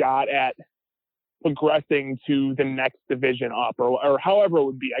 a shot at progressing to the next division up, or however it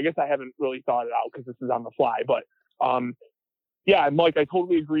would be. I guess I haven't really thought it out because this is on the fly, but Mike, I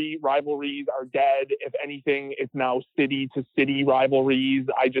totally agree. Rivalries are dead. If anything, it's now city to city rivalries.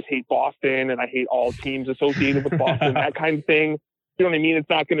 I just hate Boston, and I hate all teams associated with Boston, that kind of thing. You know what I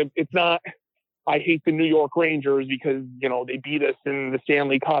mean? I hate the New York Rangers because, they beat us in the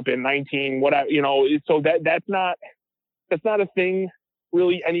Stanley Cup in 19, whatever, so that's not a thing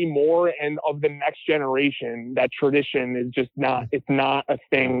really anymore. And of the next generation, that tradition is just it's not a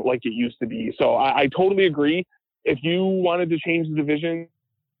thing like it used to be. So I totally agree. If you wanted to change the division,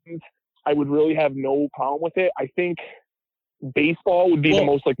 I would really have no problem with it. I think baseball would be the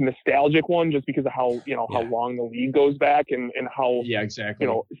most nostalgic one, just because of how long the league goes back and how exactly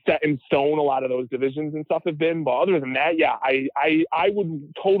set in stone a lot of those divisions and stuff have been. But other than that, I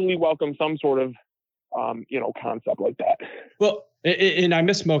would totally welcome some sort of concept like that. Well, and I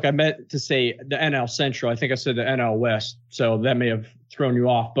misspoke. I meant to say the NL Central. I think I said the NL West, so that may have thrown you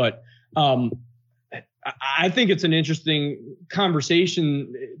off. But I think it's an interesting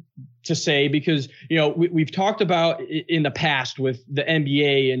conversation to say, because, we've talked about in the past with the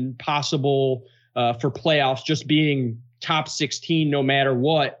NBA and possible for playoffs just being top 16 no matter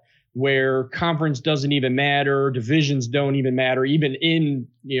what, where conference doesn't even matter, divisions don't even matter, even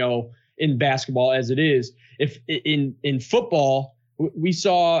in basketball as it is. If in football, we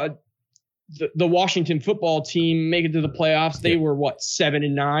saw the Washington football team make it to the playoffs. They were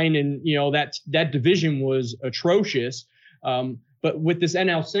 7-9, and that division was atrocious. But with this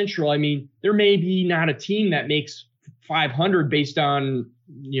NL Central, I mean, there may be not a team that makes 500 based on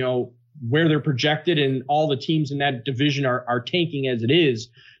where they're projected, and all the teams in that division are tanking as it is.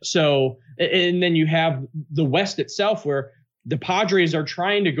 So, and then you have the West itself, where the Padres are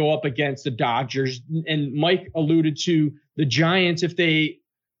trying to go up against the Dodgers, and Mike alluded to the Giants. If they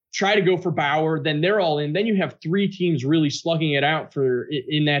try to go for Bauer, then they're all in. Then you have three teams really slugging it out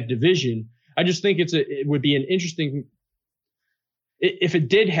in that division. I just think it would be an interesting, if it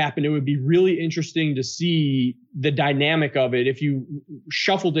did happen, it would be really interesting to see the dynamic of it. If you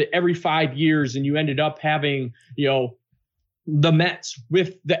shuffled it every 5 years and you ended up having, the Mets,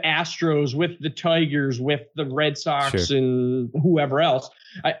 with the Astros, with the Tigers, with the Red Sox, Sure. and whoever else.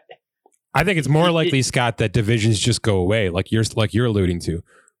 I think it's more likely, Scott, that divisions just go away, like you're alluding to.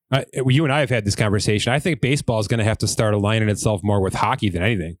 You and I have had this conversation. I think baseball is going to have to start aligning itself more with hockey than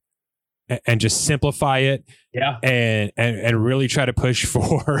anything, and just simplify it. Yeah, and really try to push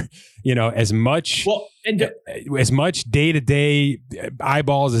for as much day-to-day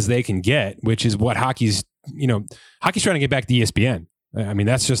eyeballs as they can get, which is what hockey's trying to get back to ESPN. I mean,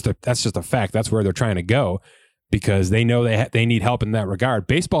 that's just a fact. That's where they're trying to go, because they know they need help in that regard.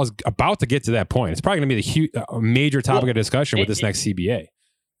 Baseball is about to get to that point. It's probably going to be a major topic of discussion with this next CBA.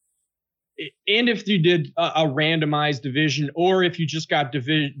 And if you did a randomized division, or if you just got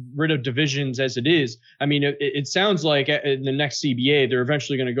rid of divisions as it is, I mean, it sounds like in the next CBA, they're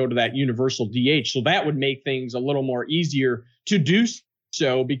eventually going to go to that universal DH. So that would make things a little more easier to do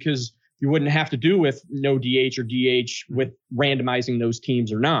so, because you wouldn't have to do with no DH or DH with randomizing those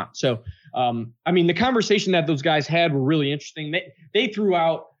teams or not. So, I mean, the conversation that those guys had were really interesting. They threw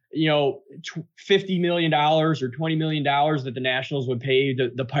out, $50 million or $20 million that the Nationals would pay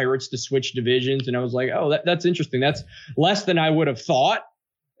the Pirates to switch divisions. And I was like, oh, that's interesting. That's less than I would have thought.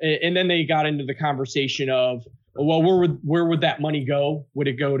 And then they got into the conversation of, well, where would that money go? Would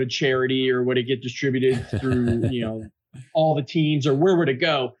it go to charity, or would it get distributed through, all the teams, or where would it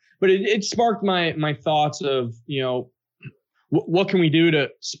go? But it sparked my thoughts of, what can we do to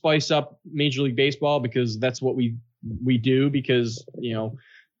spice up Major League Baseball? Because that's what we do, because,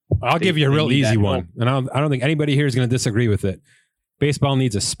 I'll give you a real easy one, and I don't think anybody here is going to disagree with it. Baseball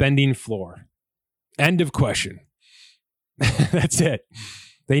needs a spending floor. End of question. That's it.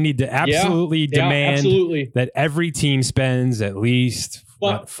 They need to absolutely demand that every team spends at least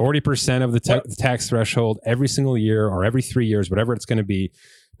 40% of the tax threshold every single year, or every 3 years, whatever it's going to be.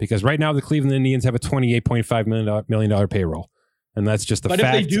 Because right now the Cleveland Indians have a $28.5 million payroll, and that's just a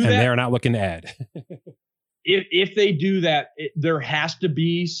fact, and they're not looking to add. If they do that, there has to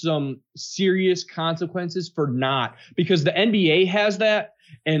be some serious consequences for not, because the NBA has that,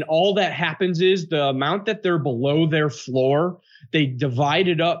 and all that happens is the amount that they're below their floor, they divide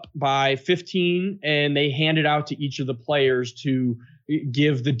it up by 15, and they hand it out to each of the players to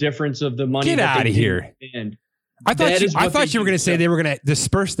give the difference of the money. Get out of here. I thought you were going to say they were going to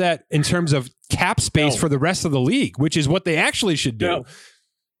disperse that in terms of cap space for the rest of the league, which is what they actually should do.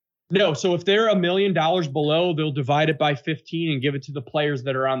 No. So if they're $1 million below, they'll divide it by 15 and give it to the players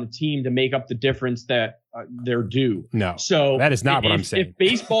that are on the team to make up the difference that they're due. No, so that is not what I'm saying.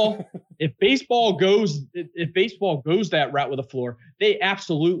 If baseball goes that route with a floor, they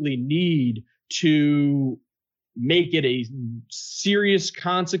absolutely need to make it a serious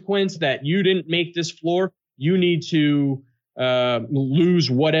consequence that you didn't make this floor. You need to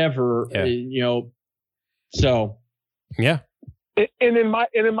lose whatever, So, yeah. And in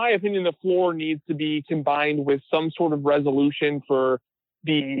my opinion, the floor needs to be combined with some sort of resolution for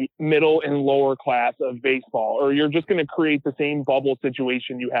the middle and lower class of baseball, or you're just going to create the same bubble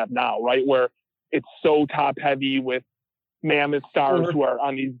situation you have now, right? Where it's so top heavy with mammoth stars who are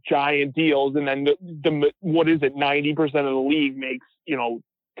on these giant deals. And then the 90% of the league makes,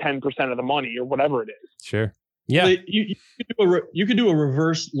 10% of the money or whatever it is. Sure. Yeah. You could do a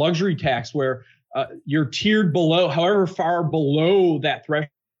reverse luxury tax where you're tiered below, however far below that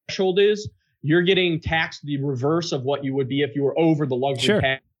threshold is, you're getting taxed the reverse of what you would be if you were over the luxury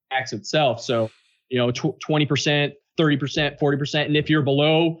tax itself. So, 20%, 30%, 40%. And if you're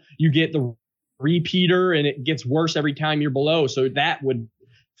below, you get the repeater, and it gets worse every time you're below. So that would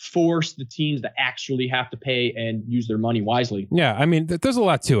force the teams to actually have to pay and use their money wisely. Yeah, I mean, there's a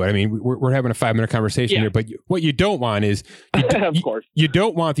lot to it. I mean, we're having a 5-minute conversation here, but what you don't want is, of course, you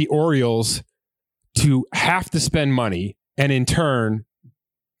don't want the Orioles to have to spend money and in turn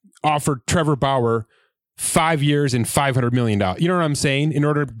offer Trevor Bauer 5 years and $500 million. You know what I'm saying? In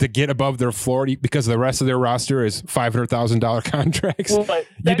order to get above their floor, because the rest of their roster is $500,000 contracts. Well,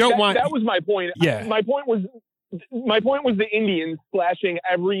 that was my point. Yeah. My point was the Indians splashing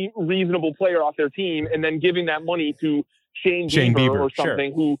every reasonable player off their team and then giving that money to Shane Bieber or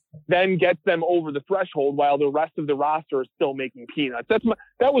something, who then gets them over the threshold while the rest of the roster is still making peanuts.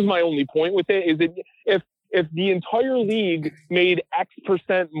 That was my only point with it, is that if the entire league made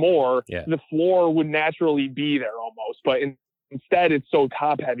X% more, the floor would naturally be there almost. But instead, it's so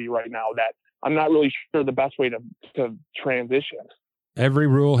top heavy right now that I'm not really sure the best way to transition. Every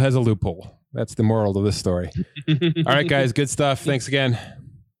rule has a loophole. That's the moral of this story. All right, guys, good stuff. Thanks again.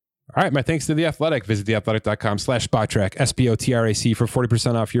 All right, my thanks to The Athletic. Visit theathletic.com/SpotTrack, SPOTRAC, for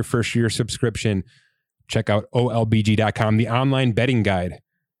 40% off your first year subscription. Check out OLBG.com, the online betting guide.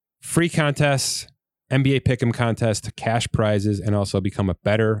 Free contests NBA Pick'em contest, cash prizes, and also become a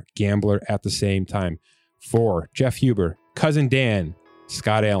better gambler at the same time. For Jeff Huber, Cousin Dan,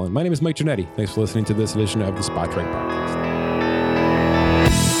 Scott Allen, my name is Mike Giannetti. Thanks for listening to this edition of the Spot Track Podcast.